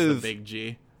knew This it was is- the big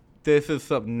G. This is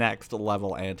some next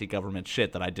level anti-government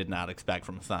shit that I did not expect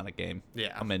from a Sonic game.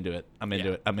 Yeah. I'm into it.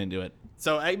 Yeah. I'm into it.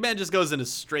 So Eggman just goes into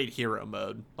straight hero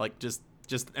mode, like just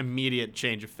immediate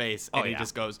change of face, and he yeah.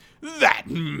 just goes, "That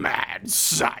mad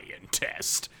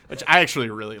scientist," which I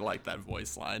actually really like that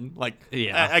voice line. Like,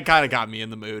 Yeah. it kind of got me in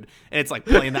the mood. And it's like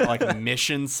playing that like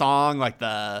mission song, like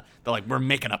the like we're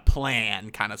making a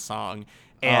plan kind of song,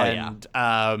 and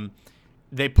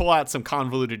they pull out some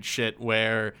convoluted shit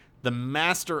where the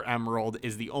Master Emerald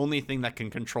is the only thing that can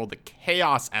control the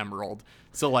Chaos Emerald.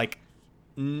 So like.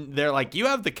 They're like, you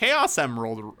have the Chaos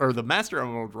Emerald or the Master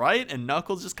Emerald, right? And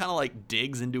Knuckles just kind of like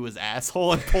digs into his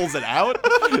asshole and pulls it out.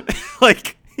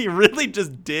 Like he really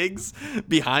just digs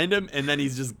behind him and then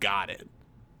he's just got it.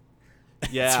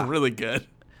 Yeah. It's really good.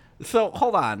 So,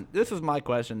 hold on. This is my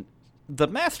question. The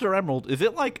Master Emerald, is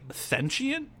it like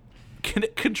sentient? Can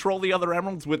it control the other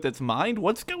emeralds with its mind?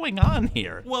 What's going on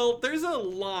here? Well, there's a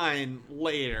line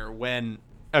later when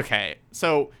okay,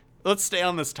 so let's stay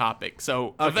on this topic.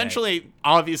 So eventually,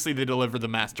 obviously, they deliver the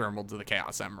Master Emerald to the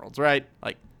Chaos Emeralds, right?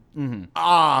 Like,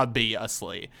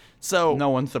 obviously. So No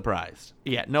one's surprised.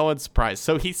 yeah, no one's surprised.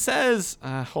 So he says,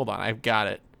 hold on, I've got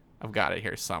it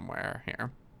here somewhere here.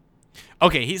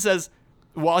 Okay, he says,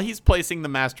 while he's placing the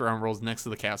Master Emeralds next to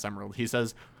the Chaos Emerald, he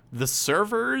says, the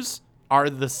servers are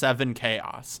the 7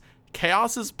 Chaos.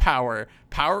 Chaos is power.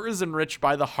 Power is enriched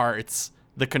by the hearts.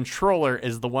 The controller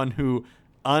is the one who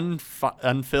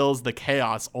unfills the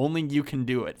chaos. Only you can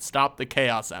do it. Stop the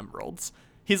Chaos Emeralds.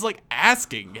 He's like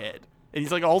asking it. And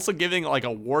he's like also giving like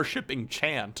a worshipping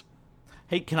chant.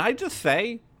 Hey, can I just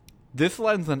say, this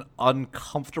lends an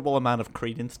uncomfortable amount of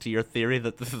credence to your theory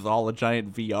that this is all a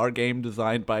giant VR game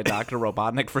designed by Dr.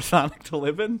 Robotnik for Sonic to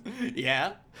live in?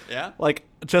 Yeah. Yeah. Like,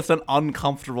 just an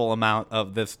uncomfortable amount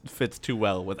of this fits too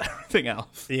well with everything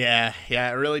else. Yeah,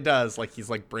 it really does. Like he's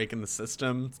like breaking the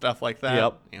system, stuff like that.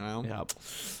 Yep. You know. Yep.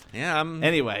 Yeah.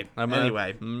 Anyway, I'm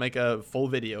gonna make a full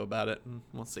video about it.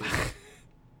 We'll see.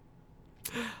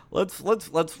 let's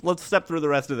step through the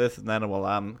rest of this, and then we'll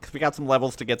because we got some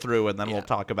levels to get through, and then we'll Yeah.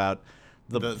 talk about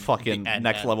the fucking end.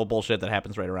 next level bullshit that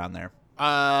happens right around there.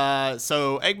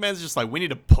 So Eggman's just like, we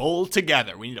need to pull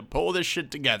together. We need to pull this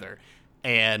shit together,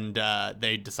 and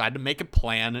they decide to make a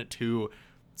plan to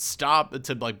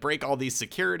break all these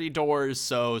security doors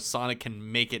so Sonic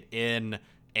can make it in,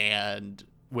 and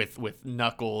with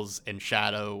Knuckles and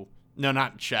Shadow. No,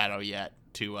 not Shadow yet.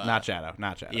 Not Shadow.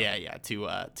 Yeah,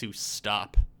 to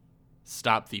stop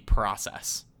the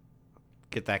process.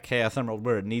 Get that Chaos Emerald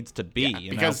where it needs to be.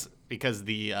 Yeah, because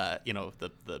the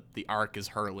the arc is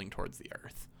hurling towards the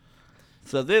earth.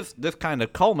 So this kind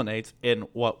of culminates in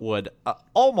what would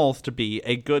almost be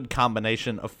a good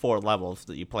combination of 4 levels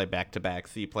that you play back to back.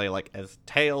 So you play like as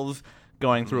Tails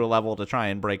going through a level to try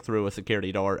and break through a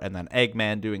security door, and then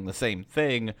Eggman doing the same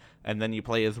thing, and then you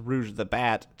play as Rouge the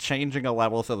Bat changing a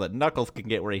level so that Knuckles can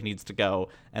get where he needs to go,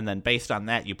 and then based on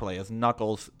that you play as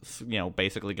Knuckles,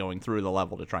 basically going through the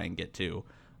level to try and get to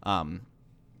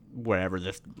wherever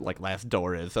this like last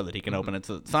door is, so that he can open it,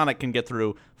 so that Sonic can get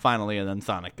through finally, and then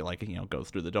Sonic goes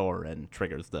through the door and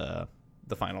triggers the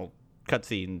final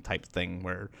cutscene type thing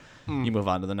where you move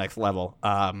on to the next level.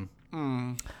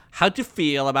 How'd you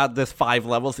feel about this 5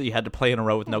 levels that you had to play in a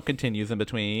row with no continues in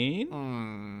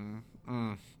between?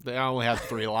 They only had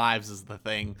 3 lives is the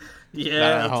thing. Yeah,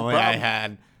 that that's a only I problem.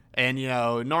 had.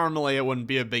 And, normally it wouldn't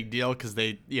be a big deal because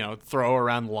they, throw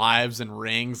around lives and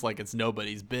rings like it's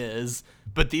nobody's biz.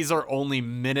 But these are only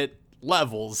minute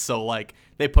levels, so, like,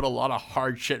 they put a lot of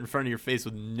hard shit in front of your face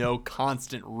with no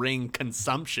constant ring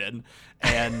consumption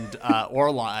and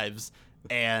or lives.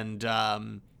 And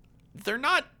they're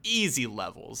not easy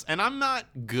levels. And I'm not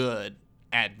good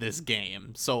at this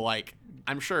game. So, like,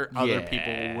 I'm sure other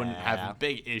people wouldn't have a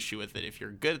big issue with it if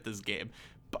you're good at this game.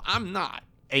 But I'm not.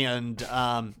 And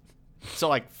so,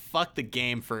 like, fuck the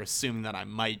game for assuming that I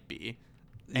might be.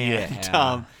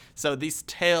 And so these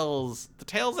the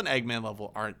Tails and Eggman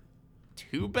level aren't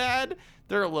too bad.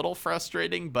 They're a little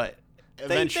frustrating, but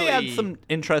eventually They had some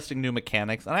interesting new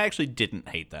mechanics, and I actually didn't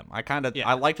hate them.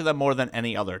 I liked them more than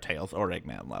any other Tails or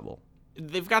Eggman level.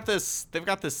 they've got this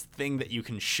thing that you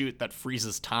can shoot that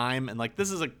freezes time, and like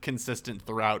this is a consistent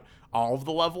throughout all of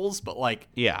the levels, but like,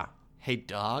 Yeah. hey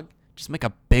dog, just make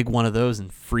a big one of those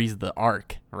and freeze the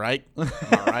arc, right? All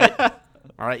right.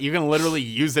 All right, you can literally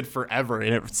use it forever,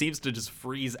 and it seems to just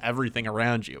freeze everything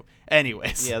around you.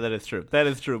 Anyways. Yeah, that is true.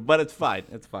 But it's fine.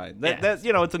 It's fine. That's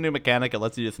it's a new mechanic. It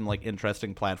lets you do some like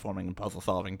interesting platforming and puzzle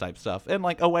solving type stuff in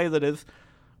like a way that is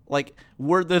like,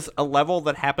 were this a level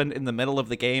that happened in the middle of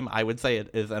the game, I would say it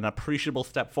is an appreciable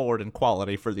step forward in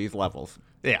quality for these levels.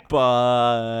 Yeah.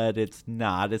 But it's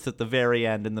not. It's at the very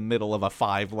end in the middle of a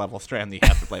 5-level strand that you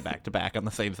have to play back to back on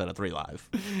the same set of 3 lives.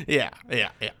 Yeah.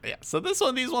 So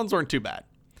these ones weren't too bad.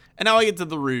 And now I get to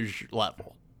the Rouge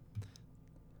level.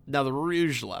 Now the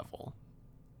Rouge level,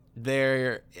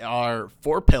 there are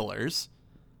 4 pillars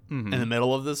in the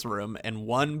middle of this room and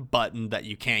 1 button that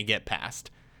you can't get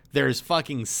past. There's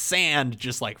fucking sand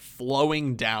just like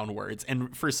flowing downwards.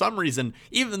 And for some reason,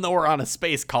 even though we're on a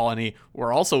space colony,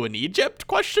 we're also in Egypt, ?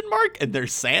 And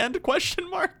there's sand, ? Again?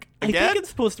 I think it's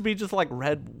supposed to be just like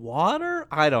red water.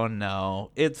 I don't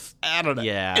know. I don't know.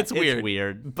 Yeah, It's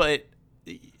weird. But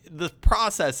the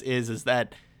process is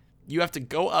that you have to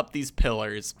go up these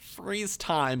pillars, freeze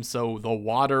time so the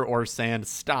water or sand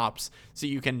stops, so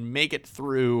you can make it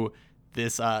through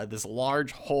this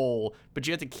large hole, but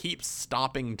you have to keep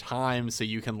stopping time so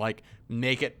you can like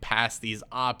make it past these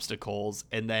obstacles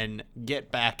and then get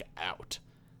back out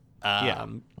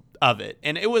of it.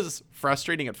 And it was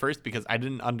frustrating at first because I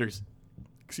didn't understand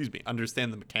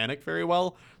the mechanic very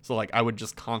well. So like I would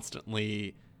just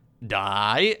constantly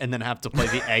die and then have to play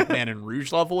the Eggman and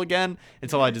Rouge level again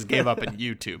until I just gave up and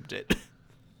YouTubed it.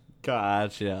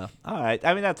 Gotcha. All right.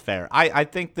 I mean, that's fair. I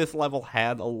think this level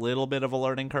had a little bit of a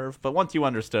learning curve, but once you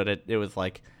understood it, it was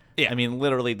like, Yeah. I mean,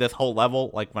 literally this whole level,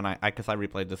 like when because I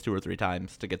replayed this 2 or 3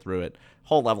 times to get through it,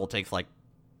 whole level takes like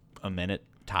a minute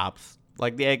tops.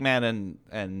 Like the Eggman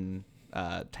and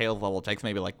Tails level takes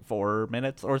maybe like 4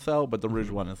 minutes or so, but the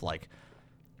Rouge one is like,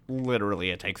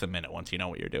 literally it takes a minute once you know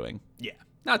what you're doing. Yeah,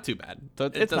 not too bad. So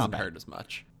It it's not doesn't bad. hurt as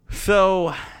much.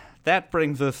 So that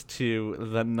brings us to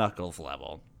the Knuckles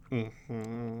level.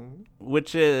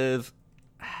 Which is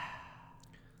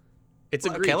It's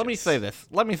okay. Let me say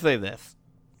this.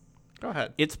 Go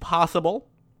ahead. It's possible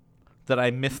that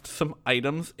I missed some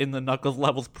items in the Knuckles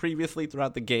levels previously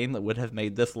throughout the game that would have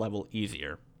made this level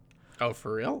easier. Oh,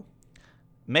 for real?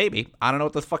 Maybe. I don't know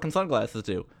what those fucking sunglasses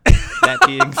do. That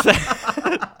being said,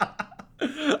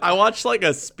 I watched like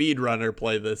a speedrunner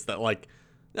play this that like,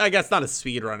 I guess not a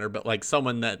speedrunner, but like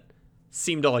someone that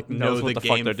seemed to like know Knows what the the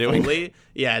fuck game they're doing. fully.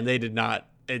 Yeah, and they did not.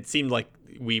 It seemed like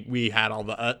we had all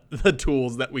the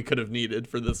tools that we could have needed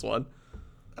for this one.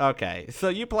 okay, so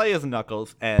you play as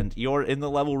Knuckles, and you're in the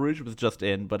level Rouge was just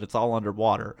in, but it's all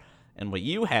underwater. And what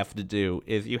you have to do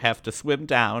is you have to swim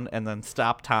down and then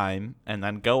stop time and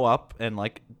then go up and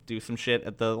like do some shit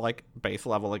at the like base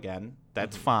level again.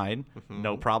 That's fine.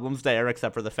 No problems there,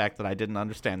 except for the fact that I didn't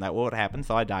understand that what would happen,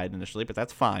 so I died initially, but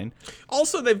that's fine.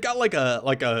 Also, they've got like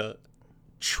a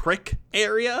trick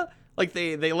area. Like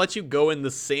they let you go in the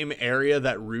same area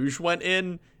that Rouge went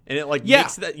in, and it like Yeah.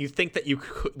 makes that you think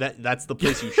that that's the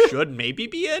place you should maybe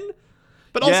be in.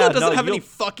 But also Yeah, it doesn't no, have any you'll-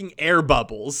 fucking air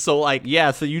bubbles. So like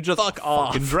Yeah, so you just Fuck off.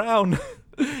 fucking drown.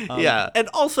 yeah. And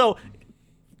also,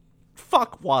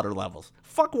 fuck water levels.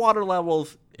 Fuck water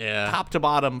levels Yeah. top to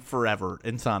bottom forever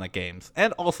in Sonic games.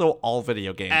 And also all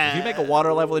video games. If you make a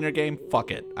water level in your game,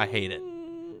 fuck it. I hate it.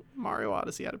 Mario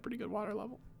Odyssey had a pretty good water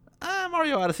level.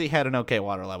 Mario Odyssey had an okay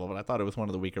water level, but I thought it was one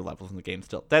of the weaker levels in the game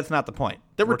still. That's not the point.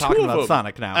 There were We're talking two of about them.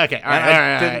 Sonic now. Okay, all And right, I all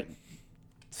right, all didn't- right.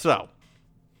 So,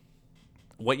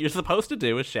 what you're supposed to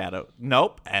do as Shadow,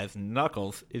 as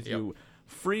Knuckles, is you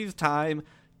freeze time,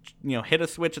 hit a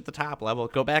switch at the top level,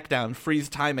 go back down, freeze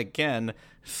time again,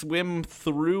 swim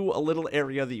through a little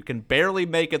area that you can barely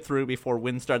make it through before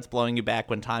wind starts blowing you back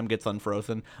when time gets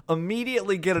unfrozen,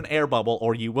 immediately get an air bubble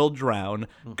or you will drown,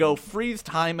 go freeze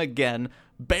time again,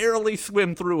 barely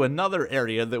swim through another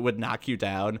area that would knock you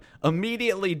down,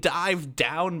 immediately dive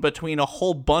down between a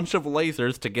whole bunch of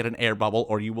lasers to get an air bubble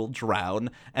or you will drown,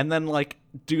 and then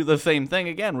do the same thing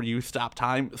again where you stop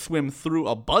time, swim through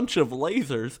a bunch of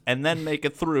lasers, and then make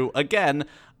it through again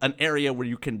an area where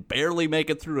you can barely make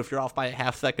it through if you're off by a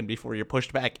half second before you're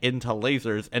pushed back into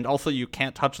lasers, and also you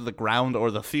can't touch the ground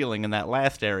or the ceiling in that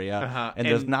last area, and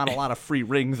there's not a lot of free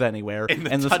rings anywhere, and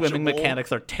the swimming touchable-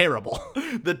 mechanics are terrible.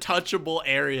 The touchable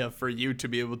area for you to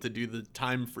be able to do the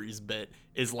time freeze bit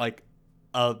is like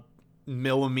a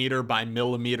millimeter by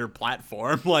millimeter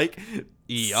platform,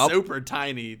 Yup. super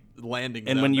tiny landing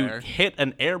And zone when you there. hit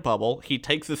an air bubble, he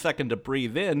takes a second to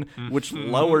breathe in, which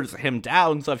Mm-hmm. lowers him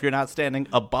down. So if you're not standing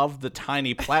above the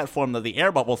tiny platform that the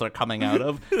air bubbles are coming out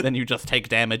of, then you just take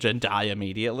damage and die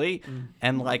immediately. Mm-hmm.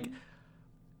 And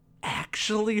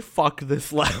actually fuck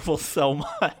this level so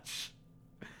much.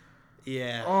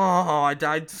 Yeah. Oh, I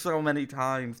died so many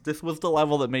times. This was the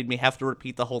level that made me have to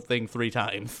repeat the whole thing 3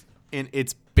 times. And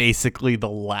it's basically the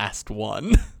last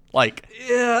one.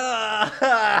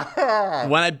 Yeah.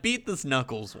 When I beat this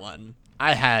Knuckles one,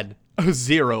 I had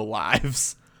 0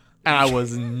 lives. And I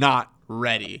was not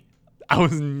ready. I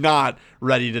was not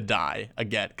ready to die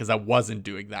again because I wasn't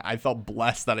doing that. I felt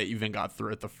blessed that I even got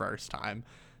through it the first time.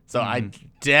 So I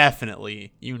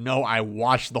definitely, I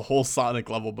watched the whole Sonic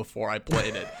level before I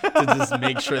played it to just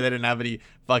make sure they didn't have any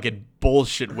fucking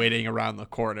bullshit waiting around the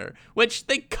corner, which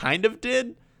they kind of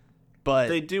did. But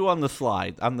They do on the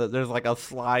slide. There's a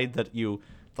slide that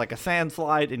it's like a sand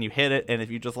slide, and you hit it, and if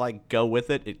you just go with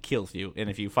it, it kills you. And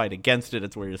if you fight against it,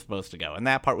 it's where you're supposed to go. And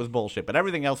that part was bullshit, but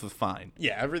everything else is fine.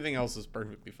 yeah, everything else is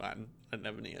perfectly fine. I didn't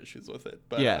have any issues with it.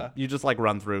 But Yeah, you just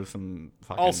run through some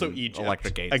fucking also Egypt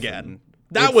electric gates again. and-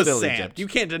 That It's was still sand. Egypt. You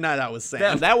can't deny that was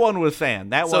sand. That one was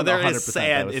sand. That so one there 100% is that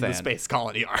sand was in the sand. space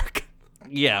colony arc.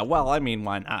 Yeah, well, I mean,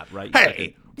 why not, right?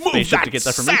 Hey, move spaceship that to get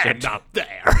that from sand Egypt. up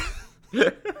there.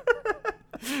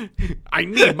 I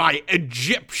need my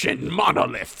Egyptian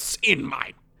monoliths in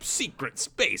my secret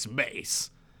space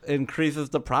base. Increases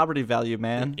the property value,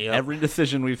 man. Yep. Every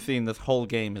decision we've seen this whole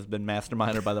game has been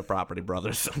masterminded by the Property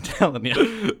Brothers. I'm telling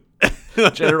you.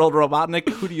 Gerald Robotnik,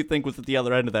 who do you think was at the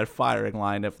other end of that firing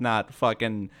line? If not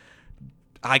fucking,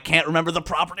 I can't remember the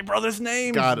Property Brothers'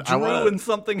 name. God, Drew and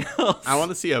something else. I want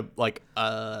to see an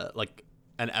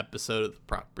episode of the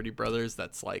Property Brothers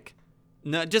that's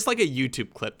no, just a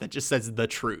YouTube clip that just says the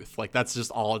truth. That's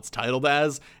just all it's titled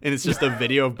as, and it's just a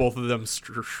video of both of them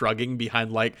shrugging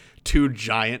behind 2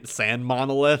 giant sand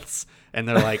monoliths, and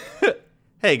they're like,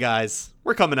 "Hey guys,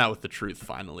 we're coming out with the truth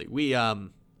finally.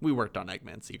 We worked on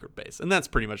Eggman's secret base," and that's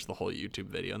pretty much the whole YouTube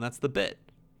video, and that's the bit.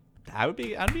 I'd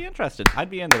be interested. I'd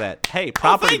be into that. Hey,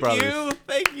 Property Brothers.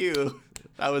 Thank you.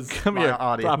 That was Come my here,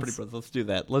 audience. Property Brothers. Let's do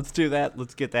that.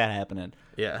 Let's get that happening.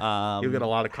 Yeah, you'll get a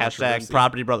lot of hashtag controversy.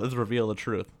 Property Brothers reveal the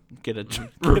truth. Get it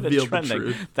Reveal the trending.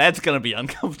 truth. That's gonna be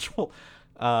uncomfortable.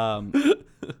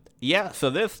 Yeah. So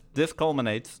this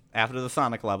culminates after the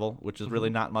Sonic level, which is really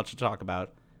not much to talk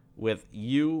about, with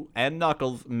you and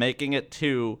Knuckles making it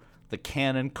to the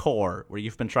canon core where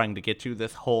you've been trying to get to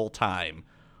this whole time.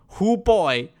 Hoo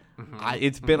boy,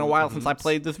 it's been a while since I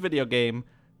played this video game.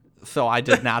 So I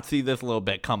did not see this little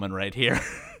bit coming right here.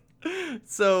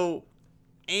 So,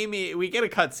 Amy, we get a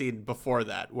cutscene before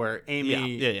that where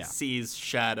Amy Yeah. sees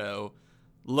Shadow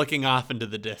looking off into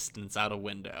the distance out a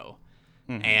window,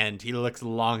 and he looks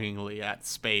longingly at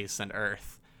space and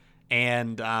Earth,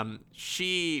 and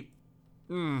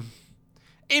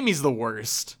Amy's the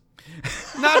worst.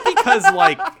 Not because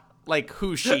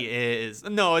who she is.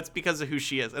 No, it's because of who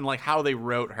she is and how they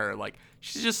wrote her.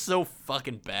 She's just so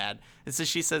fucking bad. And so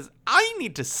she says, "I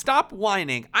need to stop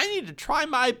whining. I need to try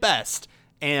my best."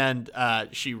 And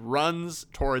she runs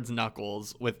towards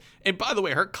Knuckles and by the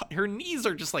way, her knees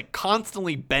are just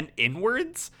constantly bent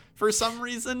inwards for some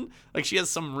reason. She has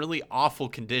some really awful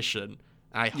condition.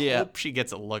 I hope she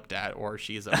gets it looked at or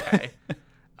she's okay.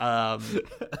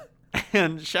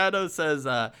 And Shadow says,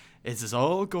 "This is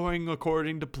all going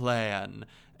according to plan."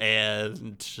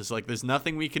 And just there's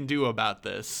nothing we can do about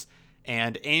this.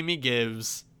 And Amy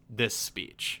gives this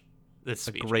speech.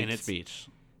 Great and speech.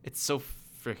 It's so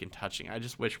freaking touching. I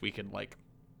just wish we could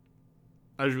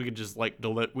I wish we could just like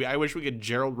I wish we could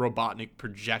Gerald Robotnik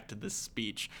project this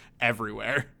speech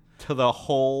everywhere. To the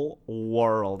whole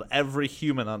world. Every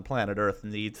human on planet Earth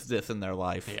needs this in their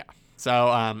life. Yeah.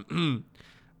 So,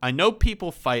 I know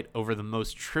people fight over the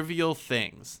most trivial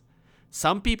things.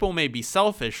 Some people may be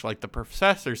selfish, like the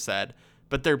professor said,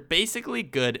 but they're basically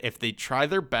good if they try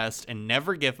their best and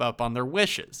never give up on their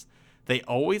wishes. They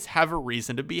always have a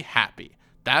reason to be happy.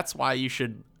 That's why you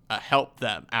should help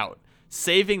them out.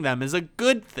 Saving them is a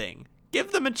good thing.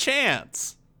 Give them a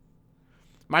chance.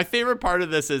 My favorite part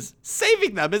of this is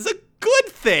saving them is a good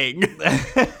thing.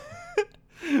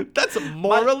 That's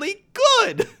morally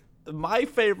good. My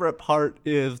favorite part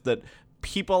is that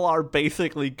people are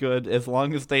basically good as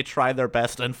long as they try their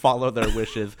best and follow their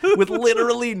wishes with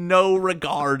literally no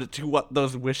regard to what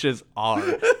those wishes are.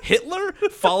 Hitler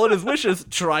followed his wishes,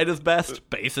 tried his best,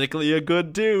 basically a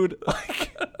good dude.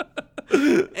 Like,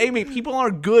 Amy, people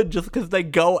are good just because they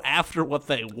go after what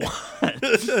they want.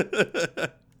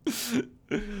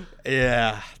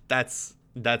 Yeah, that's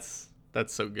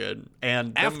so good.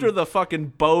 And After the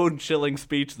fucking bone-chilling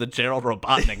speech that Gerald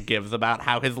Robotnik gives about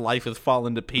how his life has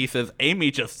fallen to pieces,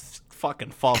 Amy just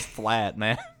fucking falls flat,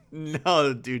 man.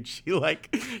 no, dude, she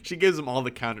gives him all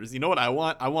the counters. You know what I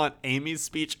want? I want Amy's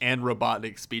speech and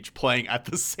Robotnik's speech playing at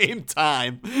the same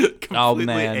time, completely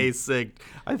man. async.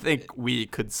 I think we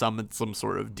could summon some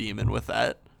sort of demon with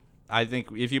that. I think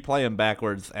if you play them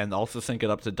backwards and also sync it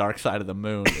up to Dark Side of the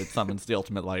Moon, it summons the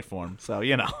ultimate life form. So,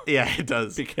 Yeah, it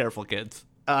does. be careful, kids.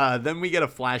 Then we get a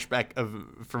flashback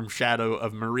from Shadow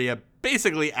of Maria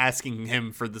basically asking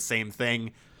him for the same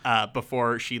thing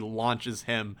before she launches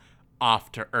him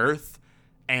off to Earth.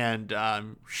 And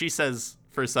she says,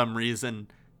 for some reason,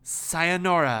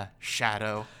 "Sayonara,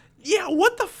 Shadow." Yeah,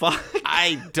 what the fuck?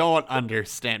 I don't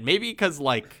understand. Maybe because,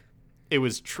 like, it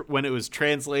was when it was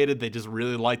translated, they just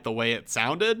really liked the way it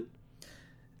sounded.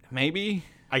 Maybe.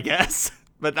 I guess.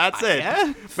 But that's it.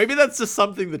 Yeah. Maybe that's just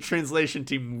something the translation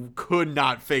team could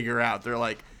not figure out. They're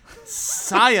like,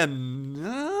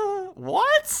 "Sayonara?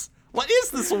 What? What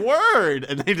is this word?"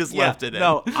 And they just left it in.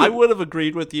 No, I would have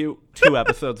agreed with you 2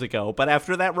 episodes ago, but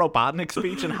after that Robotnik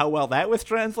speech and how well that was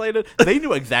translated, they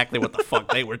knew exactly what the fuck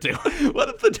they were doing. What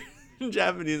if the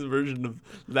Japanese version of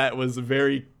that was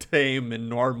very tame and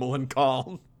normal and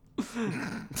calm?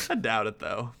 I doubt it,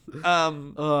 though.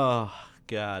 Oh,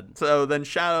 God. So then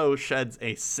Shadow sheds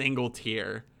a single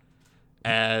tear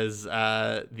as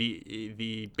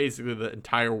the basically the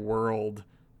entire world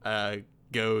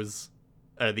goes,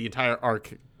 the entire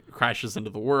arc crashes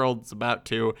into the world. It's about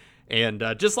to, and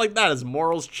just like that, his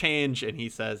morals change, and he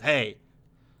says, "Hey,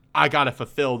 I gotta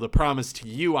fulfill the promise to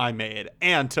you I made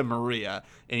and to Maria,"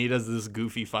 and he does this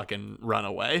goofy fucking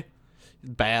runaway.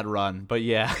 Bad run, but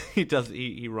yeah, he does.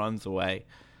 He runs away.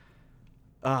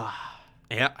 Yeah,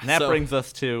 And that brings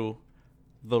us to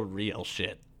the real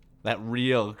shit. That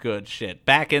real good shit.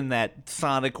 Back in that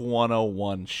Sonic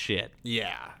 101 shit.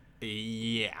 Yeah.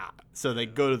 So they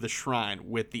go to the shrine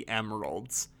with the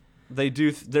emeralds. They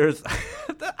do. There's.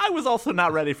 I was also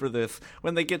not ready for this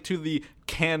when they get to the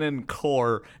Cannon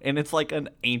Core, and it's like an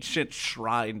ancient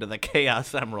shrine to the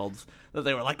Chaos Emeralds. That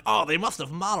they were like, oh, they must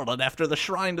have modeled it after the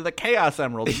shrine to the Chaos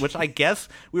Emeralds, which I guess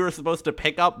we were supposed to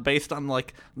pick up based on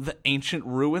like the ancient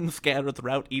ruins scattered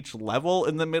throughout each level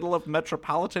in the middle of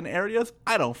metropolitan areas.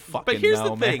 I don't fucking know. But here's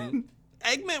the man. thing,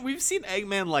 Eggman. We've seen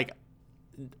Eggman like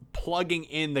plugging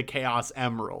in the Chaos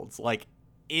Emeralds, like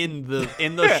in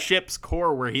the ship's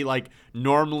core where he like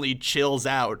normally chills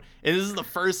out. And this is the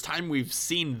first time we've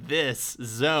seen this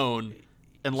zone,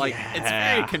 and like it's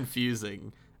very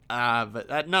confusing.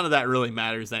 But none of that really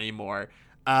matters anymore.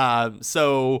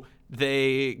 So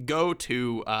they go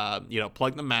to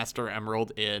plug the Master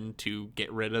Emerald in to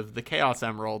get rid of the Chaos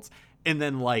Emeralds, and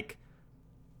then like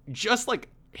just like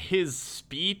his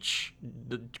speech,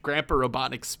 the Grandpa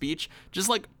Robotnik's speech, just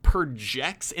like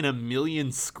projects in a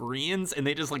million screens, and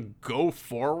they just like go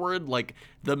forward like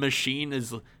the machine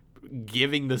is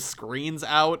giving the screens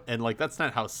out, and like that's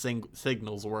not how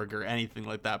signals work or anything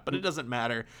like that, but it doesn't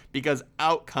matter because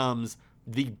out comes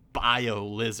the Bio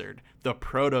Lizard, the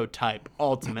prototype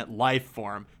ultimate life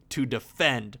form to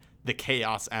defend the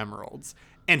Chaos Emeralds.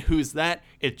 And who's that?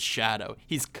 It's Shadow.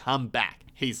 He's come back.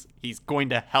 He's going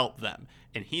to help them.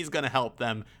 And he's going to help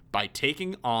them by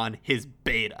taking on his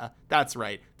beta. That's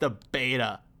right, the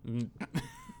beta.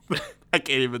 I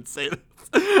can't even say this.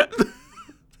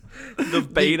 The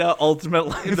beta ultimate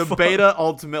life The form. beta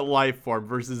ultimate life form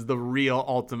versus the real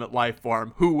ultimate life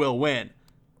form. Who will win?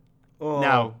 Oh,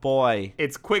 Now, boy.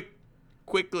 It's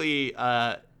quickly,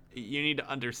 you need to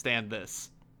understand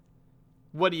this.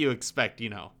 What do you expect,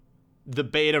 the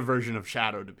beta version of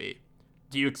Shadow to be?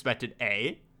 Do you expect it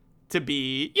A, to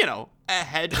be, a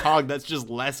hedgehog that's just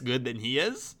less good than he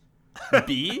is?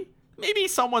 B, maybe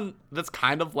someone that's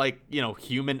kind of like,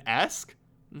 human-esque?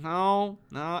 No.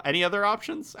 Any other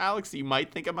options, Alex, you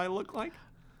might think it might look like?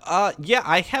 Yeah,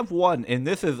 I have one, and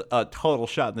this is a total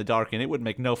shot in the dark, and it would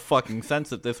make no fucking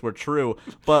sense if this were true.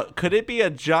 But could it be a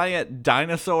giant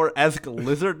dinosaur-esque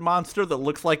lizard monster that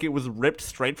looks like it was ripped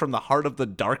straight from the heart of the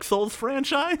Dark Souls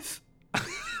franchise?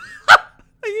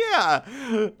 Yeah.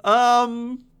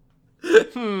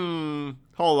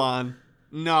 Hold on.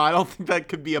 No, I don't think that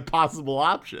could be a possible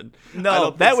option. I No, don't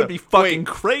think that so. would be fucking Wait,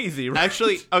 crazy. Right?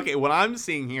 Actually, okay, what I'm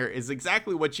seeing here is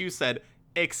exactly what you said,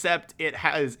 except it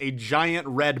has a giant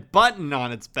red button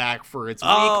on its back for its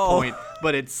weak point,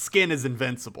 but its skin is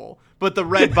invincible. But the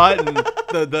red button,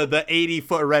 the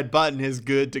 80-foot red button is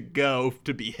good to go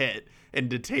to be hit and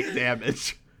to take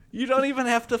damage. You don't even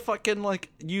have to fucking,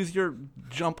 use your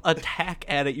jump attack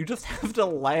at it. You just have to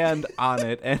land on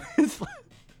it, and it's like...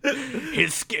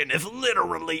 His skin is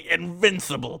literally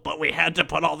invincible, but we had to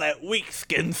put all that weak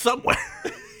skin somewhere.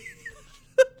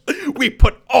 We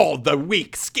put all the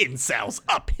weak skin cells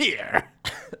up here.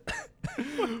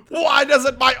 Why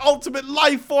doesn't my ultimate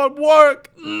life form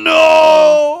work?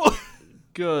 No!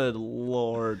 Good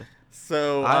lord.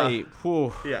 So, I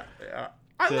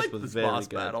I This like was this very boss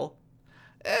good. battle.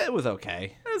 It was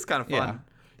okay. It was kind of fun. Yeah.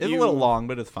 It's a little long,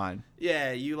 but it's fine.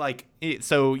 Yeah,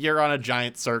 so you're on a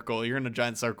giant circle. You're in a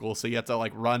giant circle, so you have to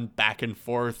run back and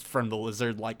forth from the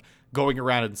lizard, going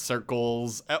around in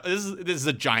circles. This is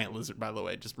a giant lizard, by the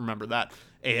way. Just remember that.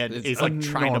 And It's he's trying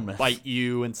to enormous. bite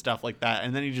you and stuff like that.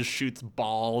 And then he just shoots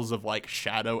balls of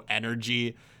shadow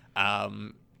energy.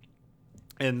 And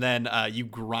then you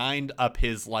grind up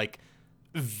his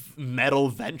metal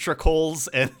ventricles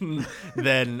and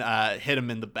then hit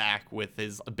him in the back with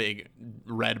his big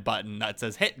red button that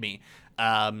says hit me,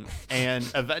 and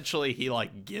eventually he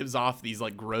gives off these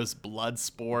gross blood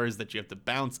spores that you have to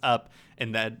bounce up,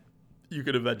 and then you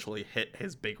could eventually hit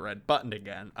his big red button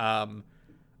again.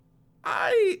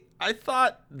 I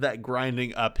thought that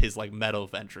grinding up his metal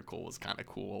ventricle was kind of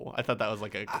cool. I thought that was a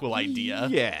cool idea.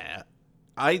 Yeah.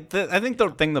 I think the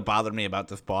thing that bothered me about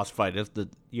this boss fight is that,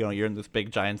 you're in this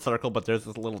big giant circle, but there's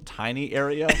this little tiny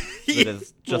area that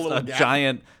is just Little a gap.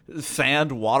 giant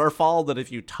sand waterfall that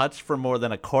if you touch for more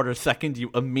than a quarter second,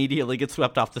 you immediately get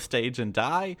swept off the stage and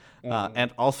die.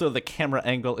 And also the camera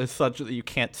angle is such that you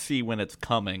can't see when it's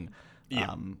coming.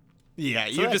 Yeah. So You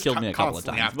that just killed me a couple of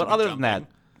constantly times. have to But be other than that,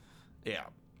 jumping.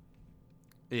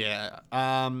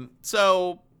 Yeah.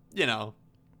 So,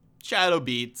 Shadow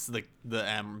beats the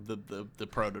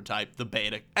prototype, the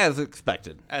beta, as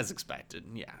expected. as expected.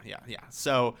 Yeah.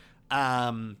 So,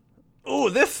 Oh,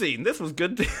 this scene. This was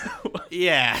good too.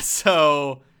 yeah.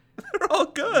 So They're all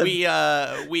good.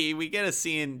 we get a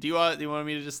scene. Do you want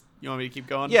me to keep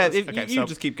going? Yeah, with this? if you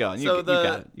just keep going. You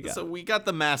got it. You got so it. we got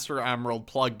the Master Emerald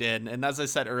plugged in, and as I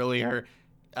said earlier,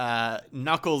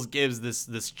 Knuckles gives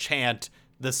this chant.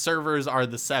 The servers are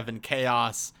the 7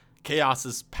 chaos. Chaos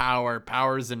is power.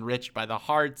 Power is enriched by the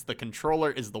hearts. The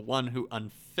controller is the one who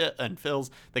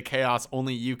unfills the chaos.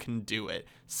 Only you can do it.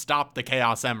 Stop the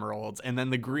chaos emeralds. And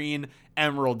then the green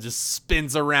emerald just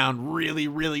spins around really,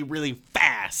 really, really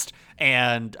fast.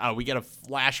 And we get a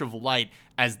flash of light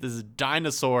as this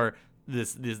dinosaur,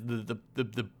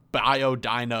 the bio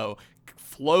dino,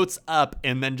 floats up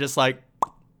and then just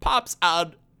pops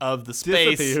out of the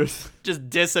space. Disappears. Just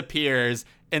disappears.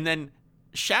 And then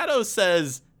Shadow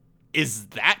says, "Is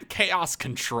that chaos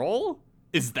control?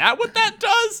 Is that what that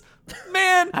does?"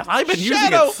 Man, Have I been using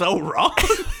Shadow, it so wrong?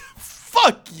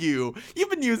 fuck you. You've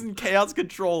been using chaos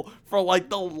control for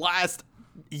the last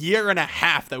year and a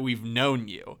half that we've known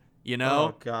you.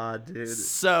 God, dude.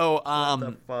 So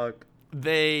Fuck.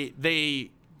 they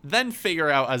then figure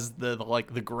out as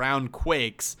the ground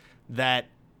quakes that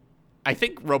I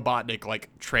think Robotnik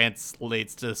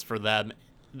translates this for them.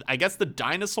 I guess the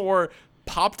dinosaur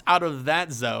popped out of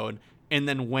that zone and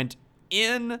then went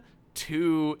in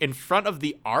front of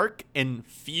the ark and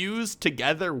fused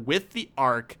together with the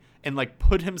ark and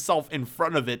put himself in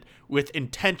front of it with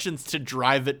intentions to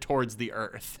drive it towards the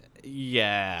earth.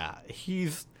 Yeah,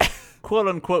 he's quote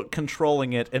unquote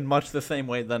controlling it in much the same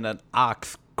way that an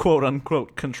ox quote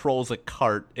unquote controls a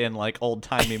cart in old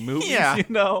timey movies. Yeah,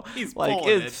 He's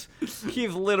pulling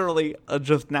he's literally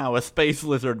just now a space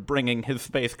lizard bringing his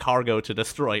space cargo to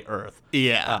destroy Earth.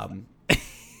 Yeah.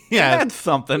 Yeah, that's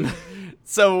something.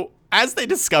 So as they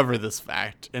discover this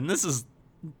fact, and this is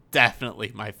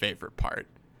definitely my favorite part,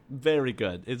 Very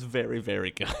good. It's very,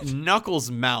 very good. Knuckles'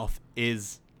 mouth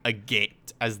is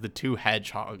agape as the two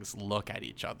hedgehogs look at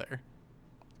each other.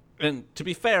 And to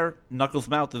be fair, Knuckles'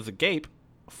 mouth is agape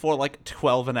for like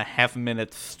 12 and a half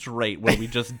minutes straight where we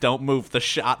just don't move the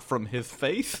shot from his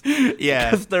face. Yeah.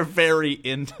 Because they're very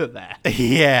into that.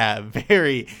 Yeah,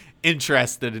 very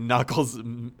interested in Knuckles'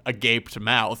 agaped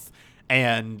mouth.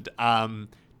 And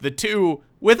the two,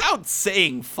 without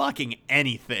saying fucking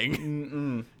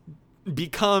anything,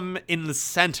 become in the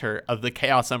center of the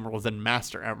Chaos Emeralds and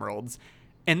Master Emeralds.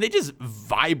 And they just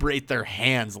vibrate their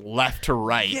hands left to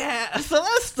right. Yeah, so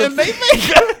that's the And they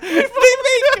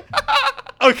make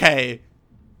okay.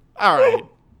 All right.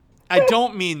 I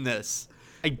don't mean this.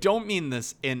 I don't mean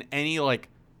this in any like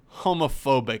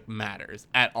homophobic matters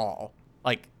at all.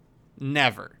 Like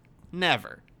never.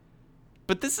 Never.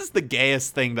 But this is the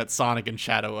gayest thing that Sonic and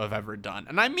Shadow have ever done.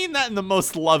 And I mean that in the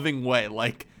most loving way.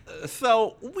 Like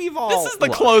So we've all this is the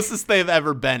look, closest they've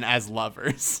ever been as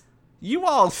lovers. you've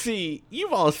all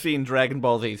seen Dragon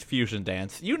Ball Z's fusion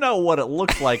dance. You know what it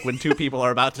looks like when two people are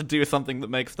about to do something that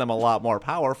makes them a lot more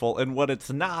powerful, and what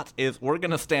it's not is we're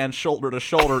gonna stand shoulder to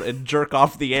shoulder and jerk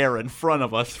off the air in front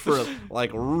of us for like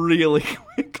really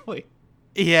quickly.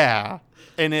 Yeah.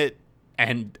 And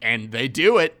they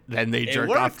do it, then they jerk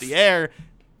off works. the air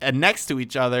and next to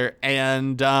each other,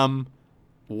 and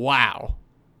wow.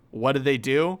 What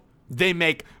do? They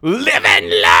make Live and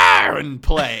Learn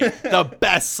play, the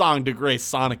best song to grace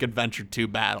Sonic Adventure 2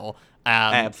 battle.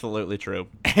 Absolutely true.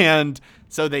 And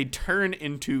so they turn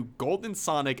into Golden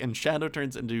Sonic, and Shadow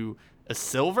turns into a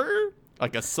silver,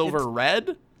 like a silver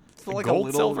red, It's like gold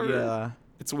a little, silver. yeah,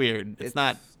 It's weird. It's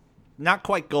not. not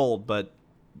quite gold, but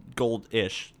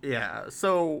gold-ish. Yeah.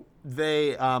 So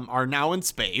they are now in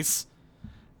space.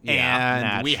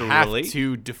 Yeah, and we naturally. have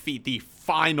to defeat the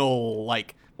final,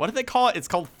 like, what do they call it? It's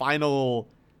called Final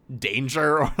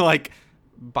Danger, or like,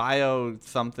 Bio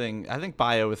something. I think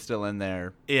Bio is still in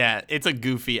there. yeah, it's a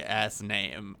goofy ass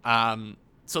name.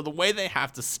 So the way they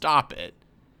have to stop it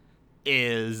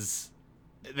is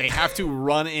they have to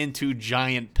run into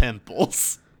giant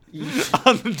pimples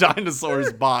on the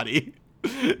dinosaur's body.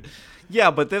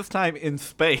 Yeah, but this time in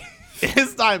space.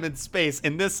 This time in space,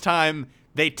 and this time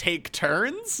they take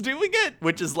turns doing it,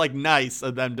 which is like nice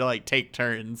of them to like take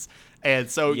turns. And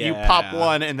so you pop Yeah.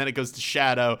 one, and then it goes to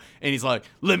Shadow, and he's like,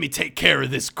 "Let me take care of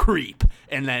this creep."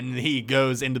 And then he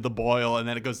goes into the boil, and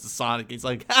then it goes to Sonic. He's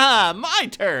like, "Ah, my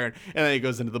turn." And then he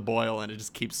goes into the boil, and it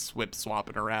just keeps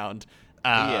swapping around.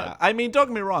 Yeah, I mean, don't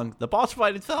get me wrong. The boss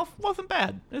fight itself wasn't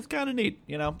bad. It's kind of neat,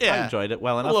 you know. I Yeah. enjoyed it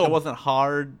well enough. little- It wasn't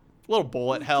hard. Little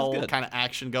bullet hell good. kind of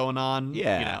action going on.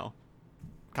 Yeah. You know,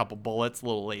 couple bullets, a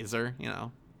little laser, you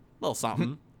know, a little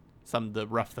something. Something to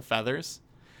rough the feathers.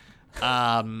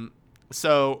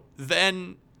 So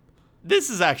then this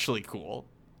is actually cool.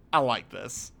 I like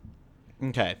this.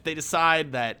 Okay. They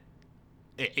decide that,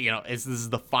 this is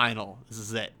the final. This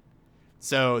is it.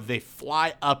 So they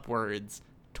fly upwards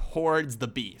towards the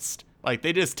beast. Like,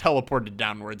 they just teleported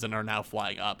downwards and are now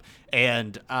flying up.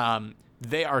 And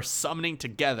they are summoning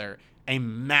together a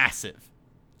massive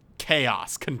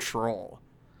chaos control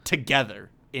together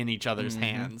in each other's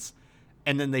hands.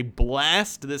 And then they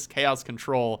blast this chaos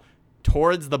control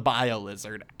towards the Bio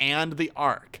Lizard and the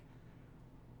Ark.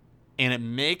 And it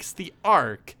makes the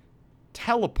Ark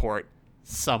teleport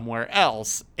somewhere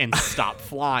else and stop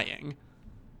flying.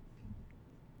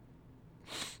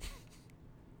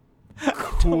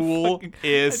 Cool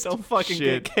is Don't fucking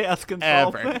shit get chaos control.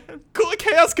 ever. Man. Cool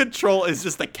chaos control is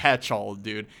just a catch-all,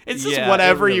 dude. It's just Yeah,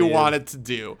 whatever it you really want is. it to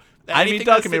do. I mean, Anything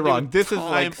don't has get to me do wrong. with This is time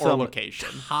like or some location.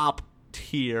 top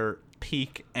tier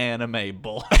peak anime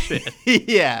bullshit.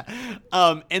 Yeah.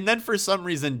 And then for some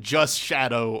reason, just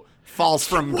Shadow falls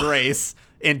from grace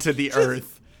into the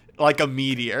earth like a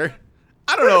meteor.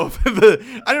 I don't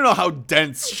know I don't know how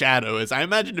dense Shadow is. I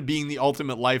imagine it being the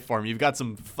ultimate life form. You've got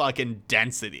some fucking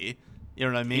density. You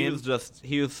know what I mean?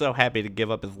 He was so happy to give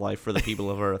up his life for the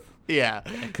people of Earth. Yeah.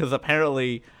 Because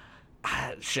apparently,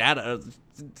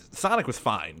 Sonic was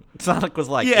fine. Sonic was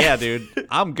like, Yeah. yeah, dude,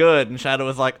 I'm good. And Shadow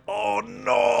was like, oh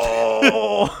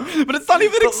no. But it's not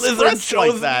even The lizard expressed like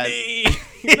chose that. me.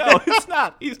 No, it's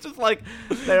not. He's just like,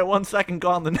 there 1 second,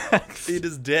 gone the next. He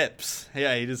just dips.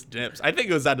 Yeah, he just dips. I think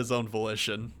it was at his own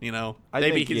volition, you know? I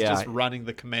Maybe think, he's yeah. just running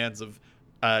the commands of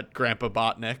Grandpa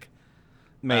Botnik.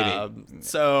 Maybe.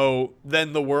 So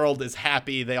then the world is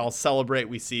happy. They all celebrate.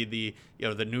 We see the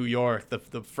New York,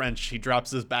 the French. He drops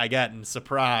his baguette in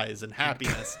surprise and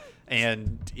happiness.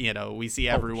 And, we see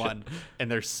everyone,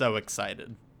 and they're so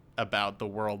excited about the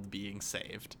world being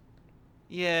saved.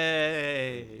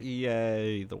 Yay.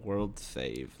 Yay, the world's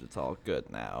saved. It's all good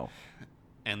now.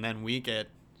 And then we get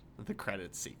the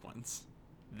credits sequence.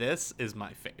 This is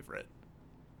my favorite.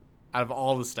 Out of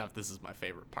all the stuff, this is my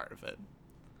favorite part of it.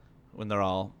 When they're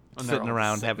all When they're sitting all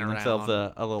around sitting having themselves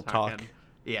around a little talk. talking.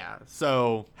 Yeah,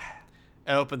 so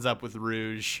it opens up with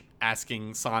Rouge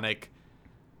asking Sonic.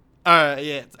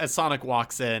 As Sonic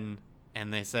walks in,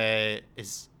 and they say,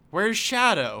 "Where's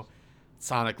Shadow?"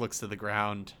 Sonic looks to the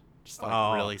ground, just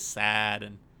like really sad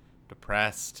and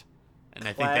depressed. And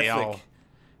I think they all.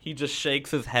 He just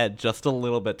shakes his head just a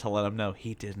little bit to let him know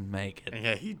he didn't make it.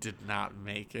 Yeah, he did not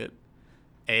make it.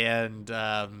 And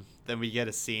then we get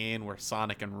a scene where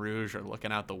Sonic and Rouge are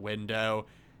looking out the window,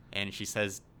 and she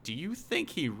says, "Do you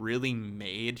think he really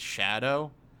made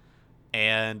Shadow?"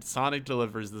 And Sonic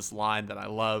delivers this line that I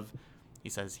love. He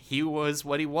says, "He was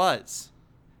what he was,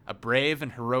 a brave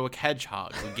and heroic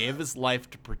hedgehog who gave his life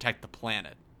to protect the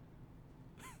planet."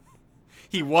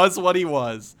 He was what he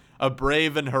was, a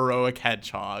brave and heroic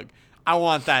hedgehog. I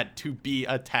want that to be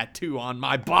a tattoo on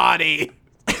my body.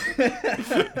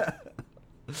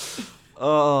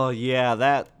 Oh, yeah,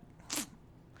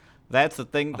 that's the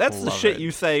thing. That's the love shit it.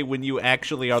 you say when you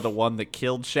actually are the one that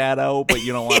killed Shadow, but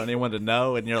you don't want anyone to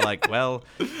know, and you're like, well,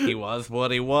 he was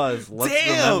what he was. Let's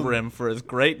remember him for his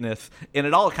greatness. And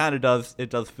it all kind of does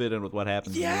fit in with what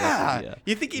happens. In the rest of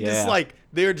You think he Yeah. just like,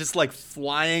 they were just like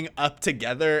flying up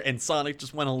together and Sonic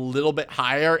just went a little bit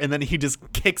higher and then he just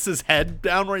kicks his head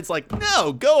down where he's like,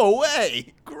 "No, go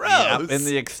away. Gross." Yeah, in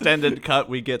the extended cut,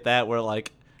 we get that where,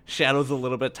 like, Shadow's a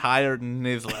little bit tired, and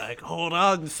he's like, "Hold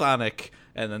on, Sonic."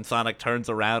 And then Sonic turns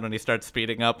around, and he starts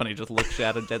speeding up, and he just looks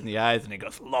Shadow dead in the eyes, and he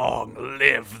goes, "Long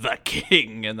live the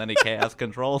king!" And then he chaos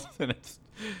controls, and it's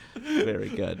very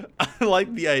good. I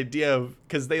like the idea of,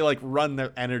 because they like run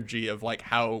their energy of like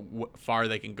how far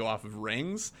they can go off of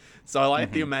rings. So I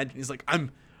like to imagine he's like,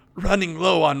 "I'm running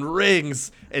low on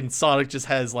rings," and Sonic just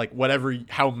has like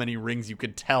how many rings you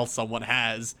could tell someone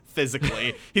has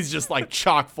physically. He's just like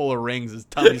chock full of rings. His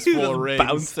tummy's He's full just of rings.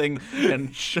 bouncing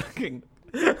and shucking.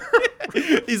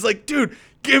 He's like, "Dude,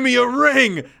 give me a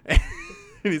ring." And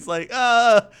he's like,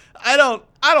 I don't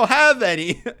have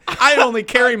any. I only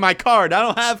carry my card. I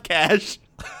don't have cash."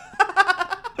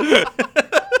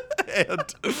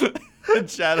 and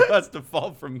Shadow has to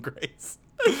fall from grace.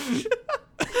 You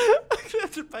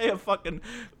have to pay a fucking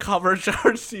cover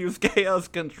charge to use chaos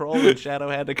control, and Shadow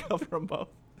had to cover them both.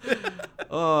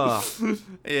 Yeah.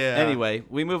 Anyway,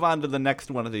 we move on to the next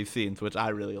one of these scenes, which I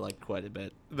really liked quite a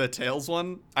bit. The Tails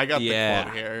one, I got the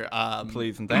quote here.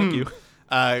 Please and thank you.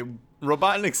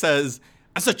 Robotnik says,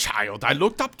 "As a child, I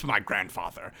looked up to my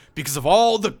grandfather because of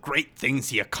all the great things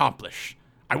he accomplished.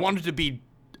 I wanted to be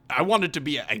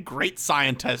a great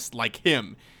scientist like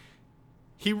him.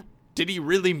 Did he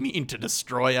really mean to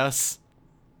destroy us?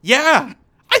 Yeah,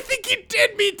 I think he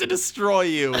did mean to destroy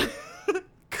you."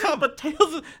 But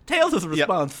Tails'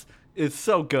 response is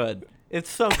so good. It's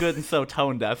so good and so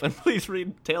tone deaf. And please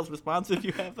read Tails' response if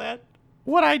you have that.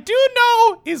 "What I do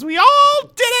know is we all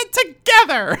did it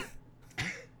together."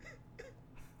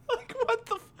 Like, what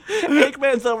the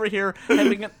Eggman's over here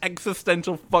having an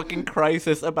existential fucking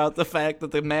crisis about the fact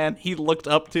that the man he looked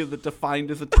up to that defined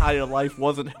his entire life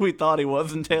wasn't who he thought he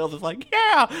was, and Tails is like,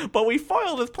 "Yeah, but we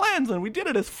foiled his plans and we did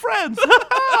it as friends."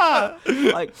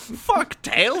 Like, fuck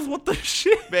Tails, what the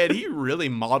shit? Man, he really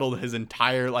modeled his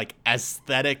entire like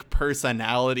aesthetic,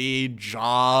 personality,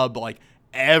 job, like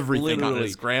everything on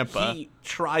his grandpa. He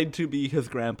tried to be his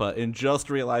grandpa and just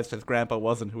realized his grandpa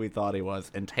wasn't who he thought he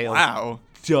was, and Tails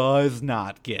does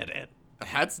not get it.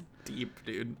 That's deep,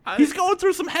 dude. He's going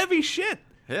through some heavy shit.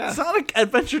 Yeah. Sonic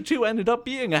Adventure 2 ended up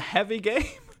being a heavy game.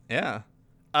 Yeah.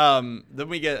 Then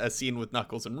we get a scene with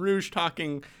Knuckles and Rouge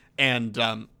talking, and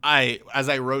as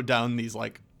I wrote down these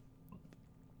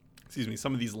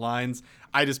some of these lines,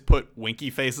 I just put winky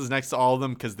faces next to all of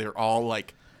them because they're all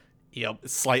like,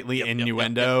 slightly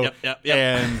innuendo. Yep.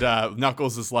 And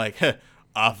Knuckles is like,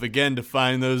 "Off again to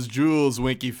find those jewels,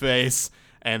 winky face."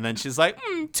 And then she's like,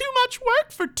 "Too much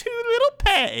work for too little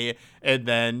pay." And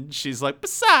then she's like,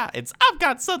 "Besides, I've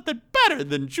got something better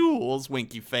than jewels,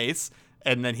 winky face."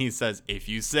 And then he says, "If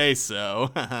you say so."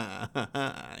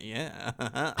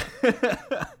 Yeah.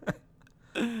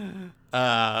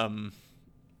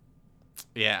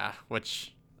 Yeah,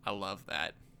 which I love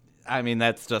that. I mean,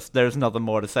 that's just, there's nothing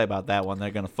more to say about that one. They're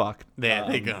gonna fuck. Yeah,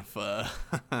 they gonna fuck.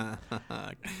 And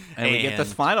we get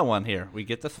this final one here. We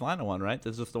get this final one, right?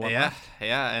 This is the one left?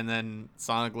 Yeah, and then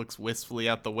Sonic looks wistfully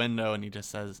out the window and he just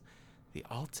says, "The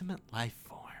ultimate life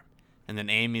form." And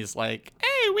then Amy's like,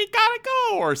 "Hey, we gotta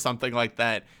go," or something like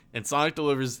that. And Sonic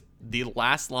delivers the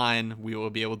last line we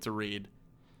will be able to read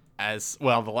as,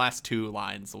 well, the last two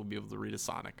lines we'll be able to read as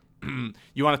Sonic.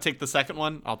 You want to take the second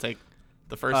one? I'll take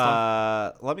the first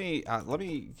one. Let me.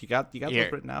 You got Here.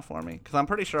 this written out for me? Because I'm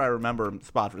pretty sure I remember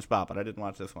spot for spot, but I didn't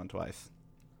watch this one twice.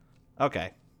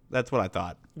 Okay, that's what I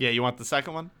thought. Yeah, you want the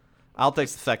second one? I'll take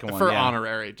the second one. For yeah.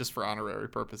 honorary, just for honorary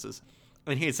purposes.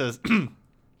 And he says,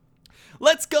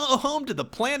 let's go home to the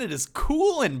planet as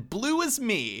cool and blue as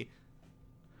me.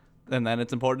 And then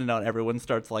it's important to note everyone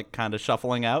starts like kind of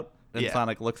shuffling out. And Yeah.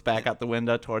 Sonic looks back out the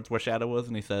window towards where Shadow was,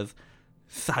 and he says,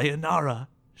 "Sayonara,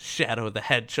 Shadow the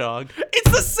Hedgehog."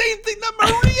 It's the same thing that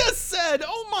Maria said.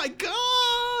 Oh my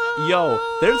god. Yo,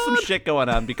 there's some shit going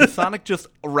on because Sonic just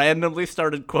randomly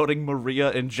started quoting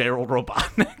Maria and Gerald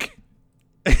Robotnik.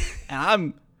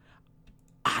 And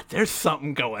there's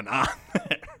something going on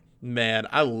there. Man,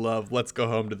 I love let's go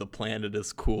home to the planet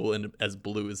as cool and as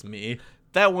blue as me.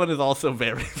 That one is also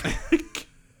very big.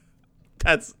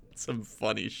 That's some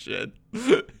funny shit.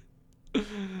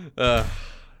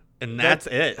 And that's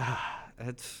it.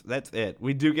 That's it.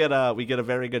 We get a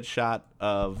very good shot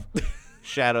of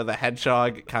Shadow the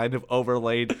Hedgehog kind of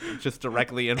overlaid just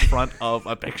directly in front of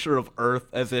a picture of Earth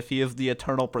as if he is the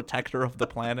eternal protector of the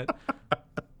planet.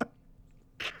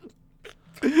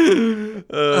 Oh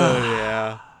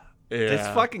yeah. This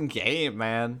fucking game,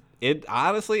 man. It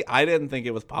honestly, I didn't think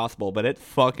it was possible, but it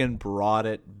fucking brought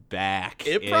it back.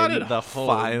 It brought in it the home.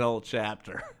 final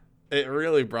chapter. It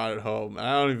really brought it home.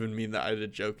 I don't even mean that in a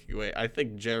joking way. I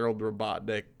think Gerald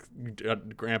Robotnik,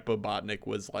 Grandpa Botnik,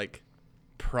 was like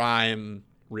prime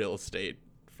real estate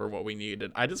for what we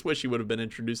needed. I just wish he would have been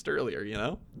introduced earlier, you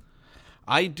know?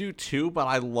 I do too, but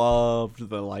I loved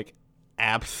the like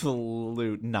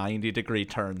absolute 90-degree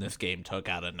turn this game took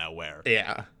out of nowhere.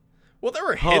 Yeah. Well, there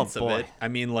were hints of boy. it. I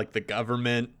mean, like the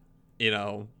government, you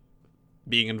know,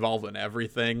 being involved in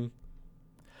everything.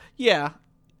 Yeah.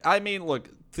 I mean, look,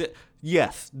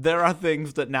 yes, there are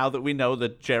things that now that we know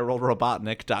that Gerald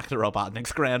Robotnik, Dr.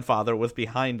 Robotnik's grandfather, was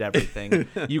behind everything,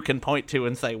 you can point to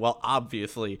and say, well,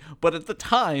 obviously. But at the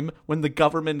time, when the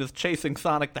government is chasing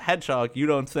Sonic the Hedgehog, you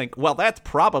don't think, well, that's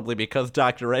probably because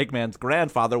Dr. Eggman's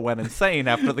grandfather went insane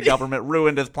after the government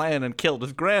ruined his plan and killed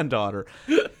his granddaughter.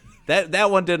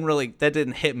 That one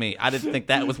didn't hit me. I didn't think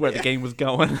that was where the game was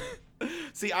going.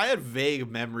 See, I had vague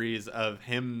memories of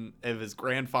his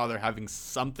grandfather having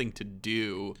something to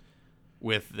do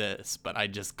with this, but I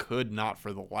just could not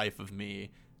for the life of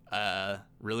me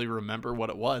really remember what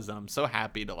it was. And I'm so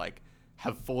happy to like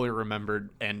have fully remembered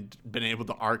and been able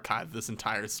to archive this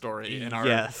entire story in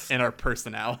our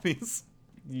personalities.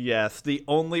 Yes, the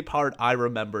only part I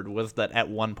remembered was that at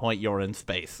one point you're in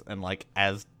space and like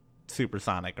as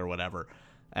Supersonic or whatever.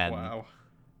 And Wow.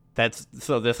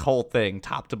 so this whole thing,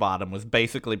 top to bottom, was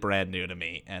basically brand new to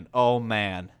me. And oh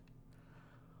man.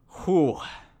 Whew.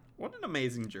 What an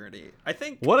amazing journey. I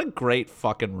think What a great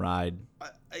fucking ride.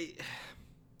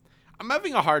 I'm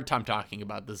having a hard time talking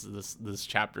about this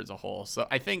chapter as a whole. So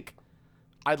I think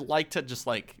I'd like to just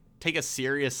like take a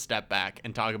serious step back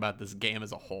and talk about this game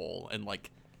as a whole and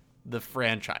like the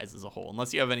franchise as a whole,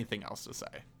 unless you have anything else to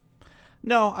say.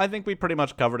 No, I think we pretty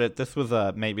much covered it. This was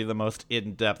maybe the most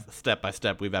in-depth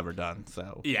step-by-step we've ever done.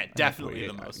 So Yeah, I think definitely we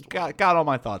the most. got all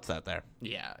my thoughts out there.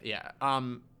 Yeah.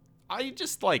 I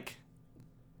just like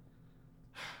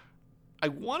I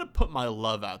want to put my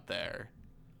love out there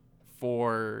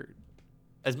for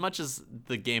as much as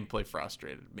the gameplay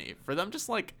frustrated me, for them just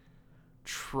like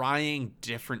trying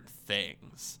different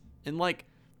things. And like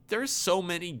there's so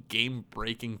many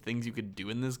game-breaking things you could do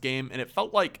in this game, and it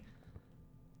felt like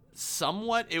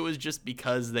somewhat it was just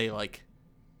because they like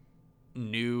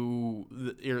knew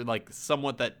or like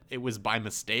somewhat that it was by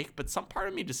mistake, but some part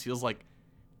of me just feels like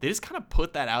they just kind of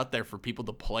put that out there for people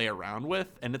to play around with,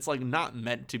 and it's like not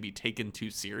meant to be taken too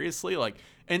seriously. Like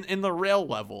in the rail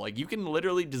level, like you can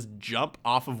literally just jump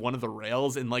off of one of the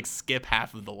rails and like skip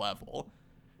half of the level.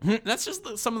 And that's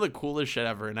just some of the coolest shit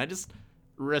ever, and I just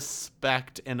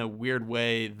respect in a weird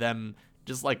way them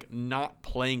just like not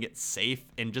playing it safe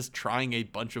and just trying a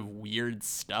bunch of weird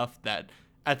stuff that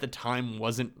at the time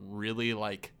wasn't really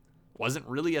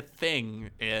a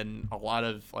thing in a lot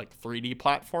of like 3D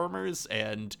platformers,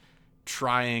 and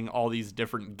trying all these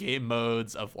different game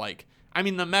modes of like, I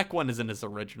mean the mech one isn't as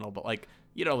original, but like,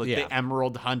 you know, like the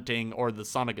emerald hunting or the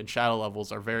Sonic and Shadow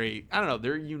levels are very, I don't know,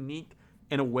 they're unique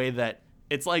in a way that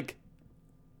it's like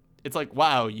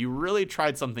wow, you really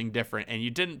tried something different and you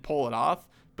didn't pull it off.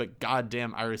 But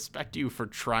goddamn, I respect you for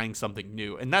trying something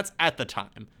new, and that's at the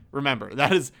time. Remember,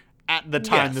 that is at the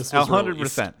time this was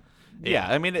 100%. Yeah,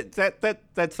 I mean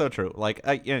that's so true. Like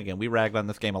again, we ragged on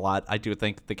this game a lot. I do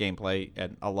think the gameplay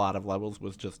at a lot of levels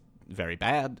was just very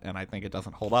bad, and I think it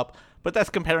doesn't hold up. But that's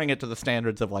comparing it to the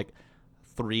standards of like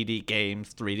 3D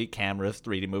games, 3D cameras,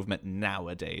 3D movement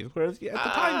nowadays. Whereas at the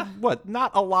time,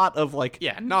 not a lot of like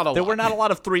there were not a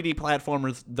lot of 3D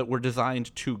platformers that were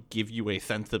designed to give you a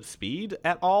sense of speed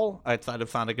at all outside of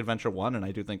Sonic Adventure 1, and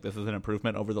I do think this is an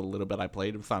improvement over the little bit I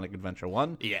played of Sonic Adventure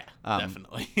 1. Yeah,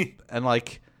 definitely. And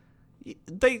like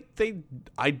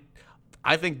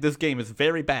I think this game is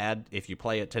very bad if you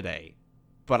play it today.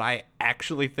 But I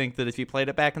actually think that if you played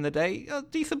it back in the day, a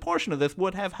decent portion of this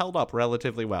would have held up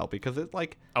relatively well because it's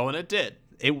like and it did.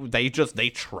 They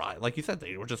try, like you said,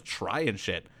 they were just trying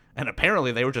shit, and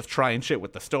apparently they were just trying shit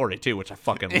with the story too, which I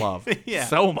fucking love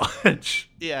so much.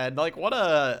 Yeah, and like what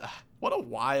a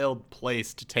wild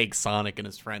place to take Sonic and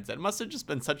his friends. It must have just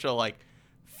been such a like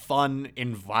fun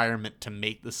environment to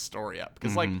make this story up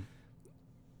because like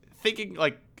thinking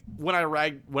like. When I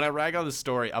rag on the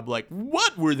story, I'm like,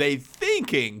 what were they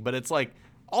thinking? But it's like,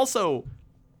 also,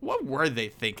 what were they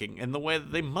thinking? And the way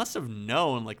that they must have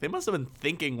known, like, they must have been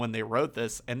thinking when they wrote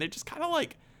this, and they just kind of,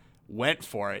 like, went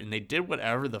for it, and they did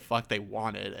whatever the fuck they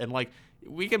wanted. And, like,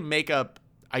 we can make up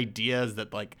ideas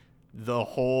that, like, the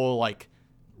whole, like,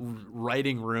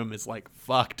 writing room is, like,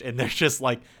 fucked, and they're just,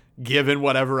 like, given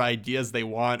whatever ideas they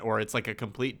want, or it's, like, a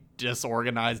complete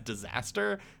disorganized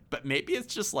disaster. But maybe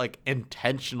it's just, like,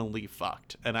 intentionally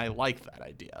fucked. And I like that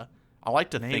idea. I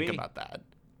like to think about that.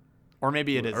 Or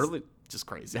maybe it is just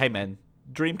crazy. Hey, man.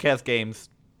 Dreamcast games,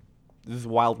 this is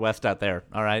Wild West out there,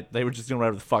 all right? They were just doing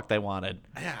whatever the fuck they wanted.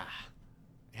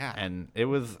 Yeah. And it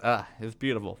was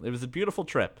beautiful. It was a beautiful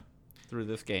trip through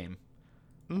this game.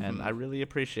 And I really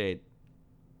appreciate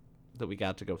that we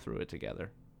got to go through it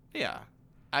together. Yeah.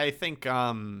 I think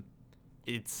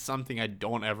it's something I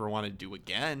don't ever want to do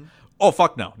again. Oh,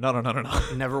 fuck no. No.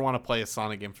 Never want to play a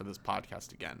Sonic game for this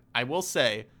podcast again. I will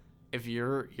say, if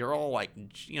you're all like,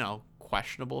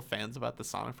 questionable fans about the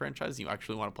Sonic franchise, you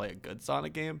actually want to play a good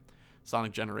Sonic game,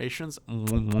 Sonic Generations,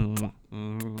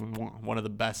 one of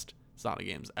the best Sonic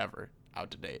games ever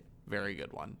out to date. Very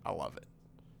good one. I love it.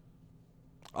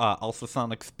 Also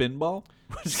Sonic Spinball,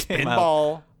 which came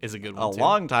out is a good one a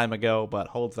long time ago, but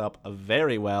holds up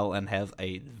very well and has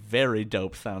a very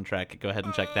dope soundtrack. Go ahead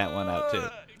and check that one out too.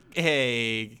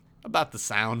 Hey, about the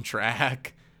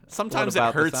soundtrack. Sometimes it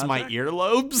hurts my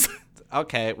earlobes.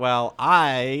 Okay, well,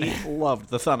 I loved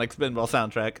the Sonic Spinball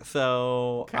soundtrack,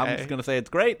 so I'm just gonna say it's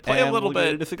great. Play a little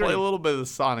bit of the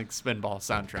Sonic Spinball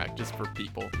soundtrack just for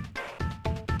people.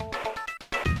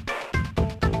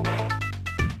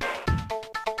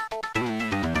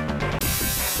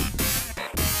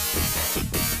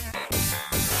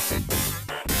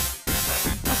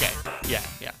 Yeah.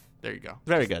 There you go.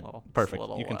 Very good. Perfect.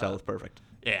 You can tell it's perfect.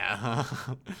 Yeah.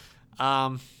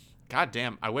 God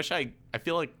damn. I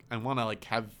feel like I want to like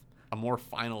have a more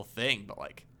final thing, but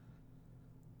like,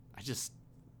 I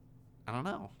don't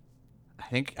know. I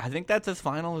think that's as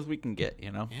final as we can get,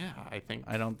 Yeah,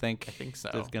 I don't think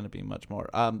so. There's going to be much more.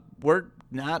 We're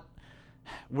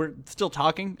still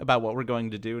talking about what we're going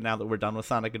to do now that we're done with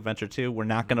Sonic Adventure 2. We're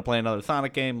not going to play another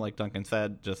Sonic game, like Duncan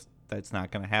said. Just that's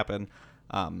not going to happen.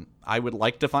 I would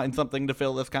like to find something to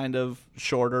fill this kind of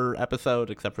shorter episode,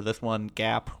 except for this one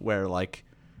gap where like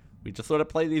we just sort of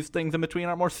play these things in between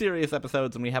our more serious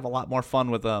episodes, and we have a lot more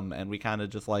fun with them, and we kind of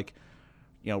just like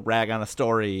rag on a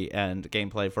story and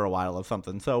gameplay for a while of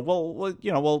something. So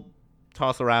we'll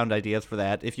toss around ideas for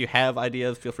that. If you have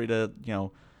ideas, feel free to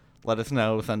let us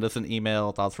know. Send us an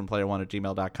email,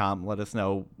 thoughtsfromplayerone@gmail.com. Let us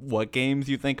know what games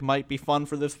you think might be fun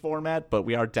for this format, but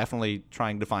we are definitely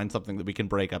trying to find something that we can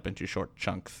break up into short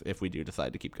chunks if we do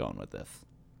decide to keep going with this.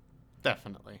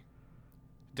 Definitely.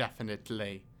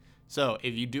 So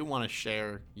if you do want to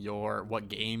share what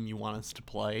game you want us to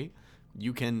play,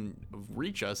 you can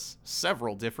reach us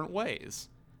several different ways.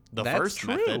 The first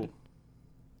method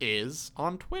is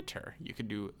on Twitter. You could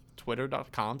do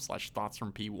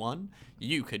twitter.com/thoughtsfrompl1.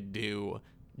 You could do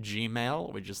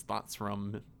Gmail, which is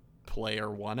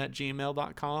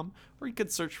thoughtsfromplayer1@gmail.com, or you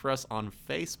could search for us on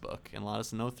Facebook and let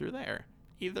us know through there.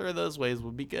 Either of those ways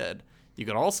would be good. You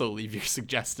could also leave your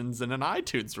suggestions in an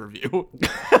iTunes review.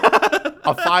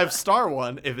 A 5-star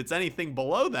one. If it's anything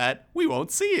below that, we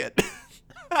won't see it.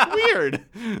 Weird.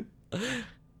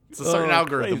 It's a certain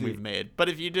algorithm we've made. But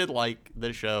if you did like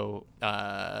the show,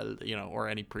 or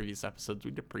any previous episodes,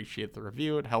 we'd appreciate the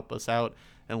review. It'd help us out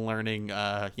in learning,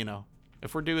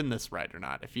 if we're doing this right or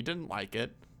not. If you didn't like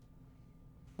it,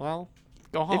 well,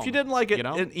 go home. If you didn't like it,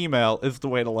 an email is the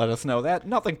way to let us know that.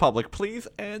 Nothing public, please,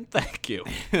 and thank you.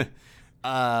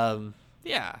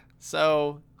 Yeah.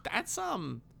 So that's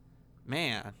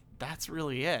man. That's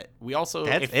really it. We also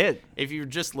if you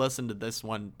just listen to this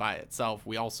one by itself,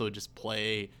 we also just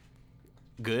play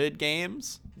good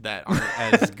games that aren't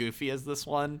as goofy as this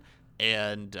one.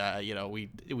 and we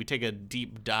take a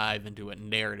deep dive into it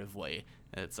narratively.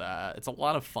 It's a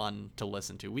lot of fun to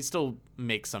listen to. We still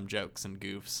make some jokes and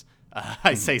goofs.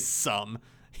 I say some.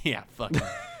 Yeah, fuck.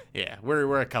 Yeah,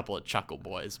 we're a couple of chuckle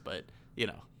boys, but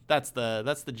that's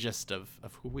the gist of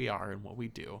who we are and what we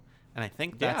do. And I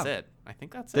think that's it.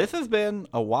 This has been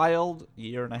a wild 1.5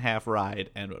 year ride,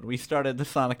 and when we started the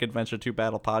Sonic Adventure 2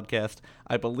 Battle podcast,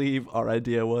 I believe our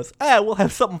idea was, we'll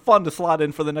have something fun to slot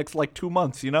in for the next 2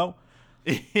 months, Yeah.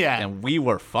 And we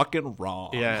were fucking wrong.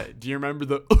 Yeah. Do you remember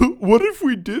the what if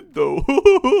we did though?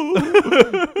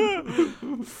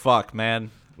 Fuck,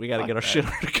 man. We got to get our shit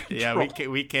under control. Yeah,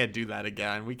 we can't do that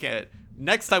again. We can't.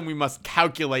 Next time we must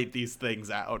calculate these things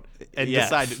out and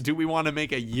decide, do we want to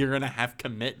make a 1.5 year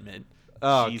commitment?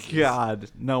 Oh, Jesus.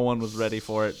 God. No one was ready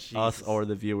for it. Jesus. Us or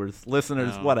the viewers.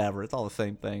 Listeners, No. whatever. It's all the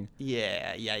same thing.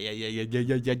 Yeah.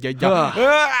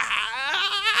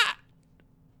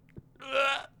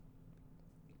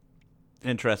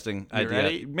 Interesting You idea.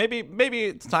 ready? Maybe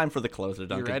it's time for the closer,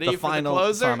 Duncan. ready the for the final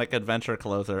closer? Sonic Adventure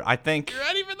closer. I think You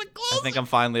ready for the closer? I think I'm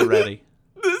finally ready.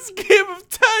 This game of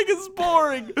tag is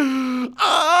boring. I'm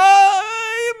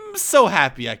so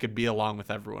happy I could be along with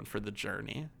everyone for the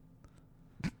journey.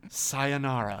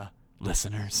 Sayonara,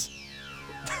 listeners.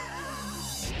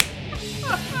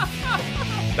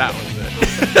 That was it.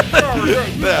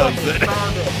 That was it.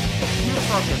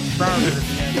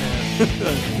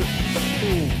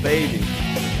 Ooh, baby.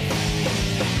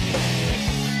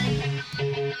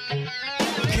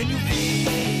 Can you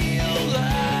feel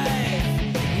life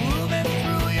moving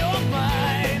through your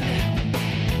mind?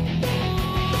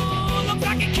 Ooh, looks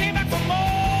like it came back for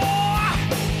more.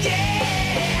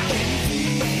 Yeah. Can you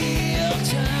feel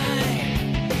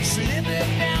time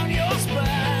slipping down your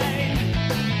spine?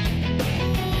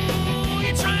 Ooh,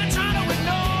 you're trying to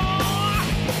ignore.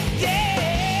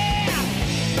 Yeah.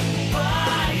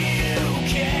 But you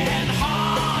can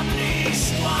hardly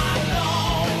stay.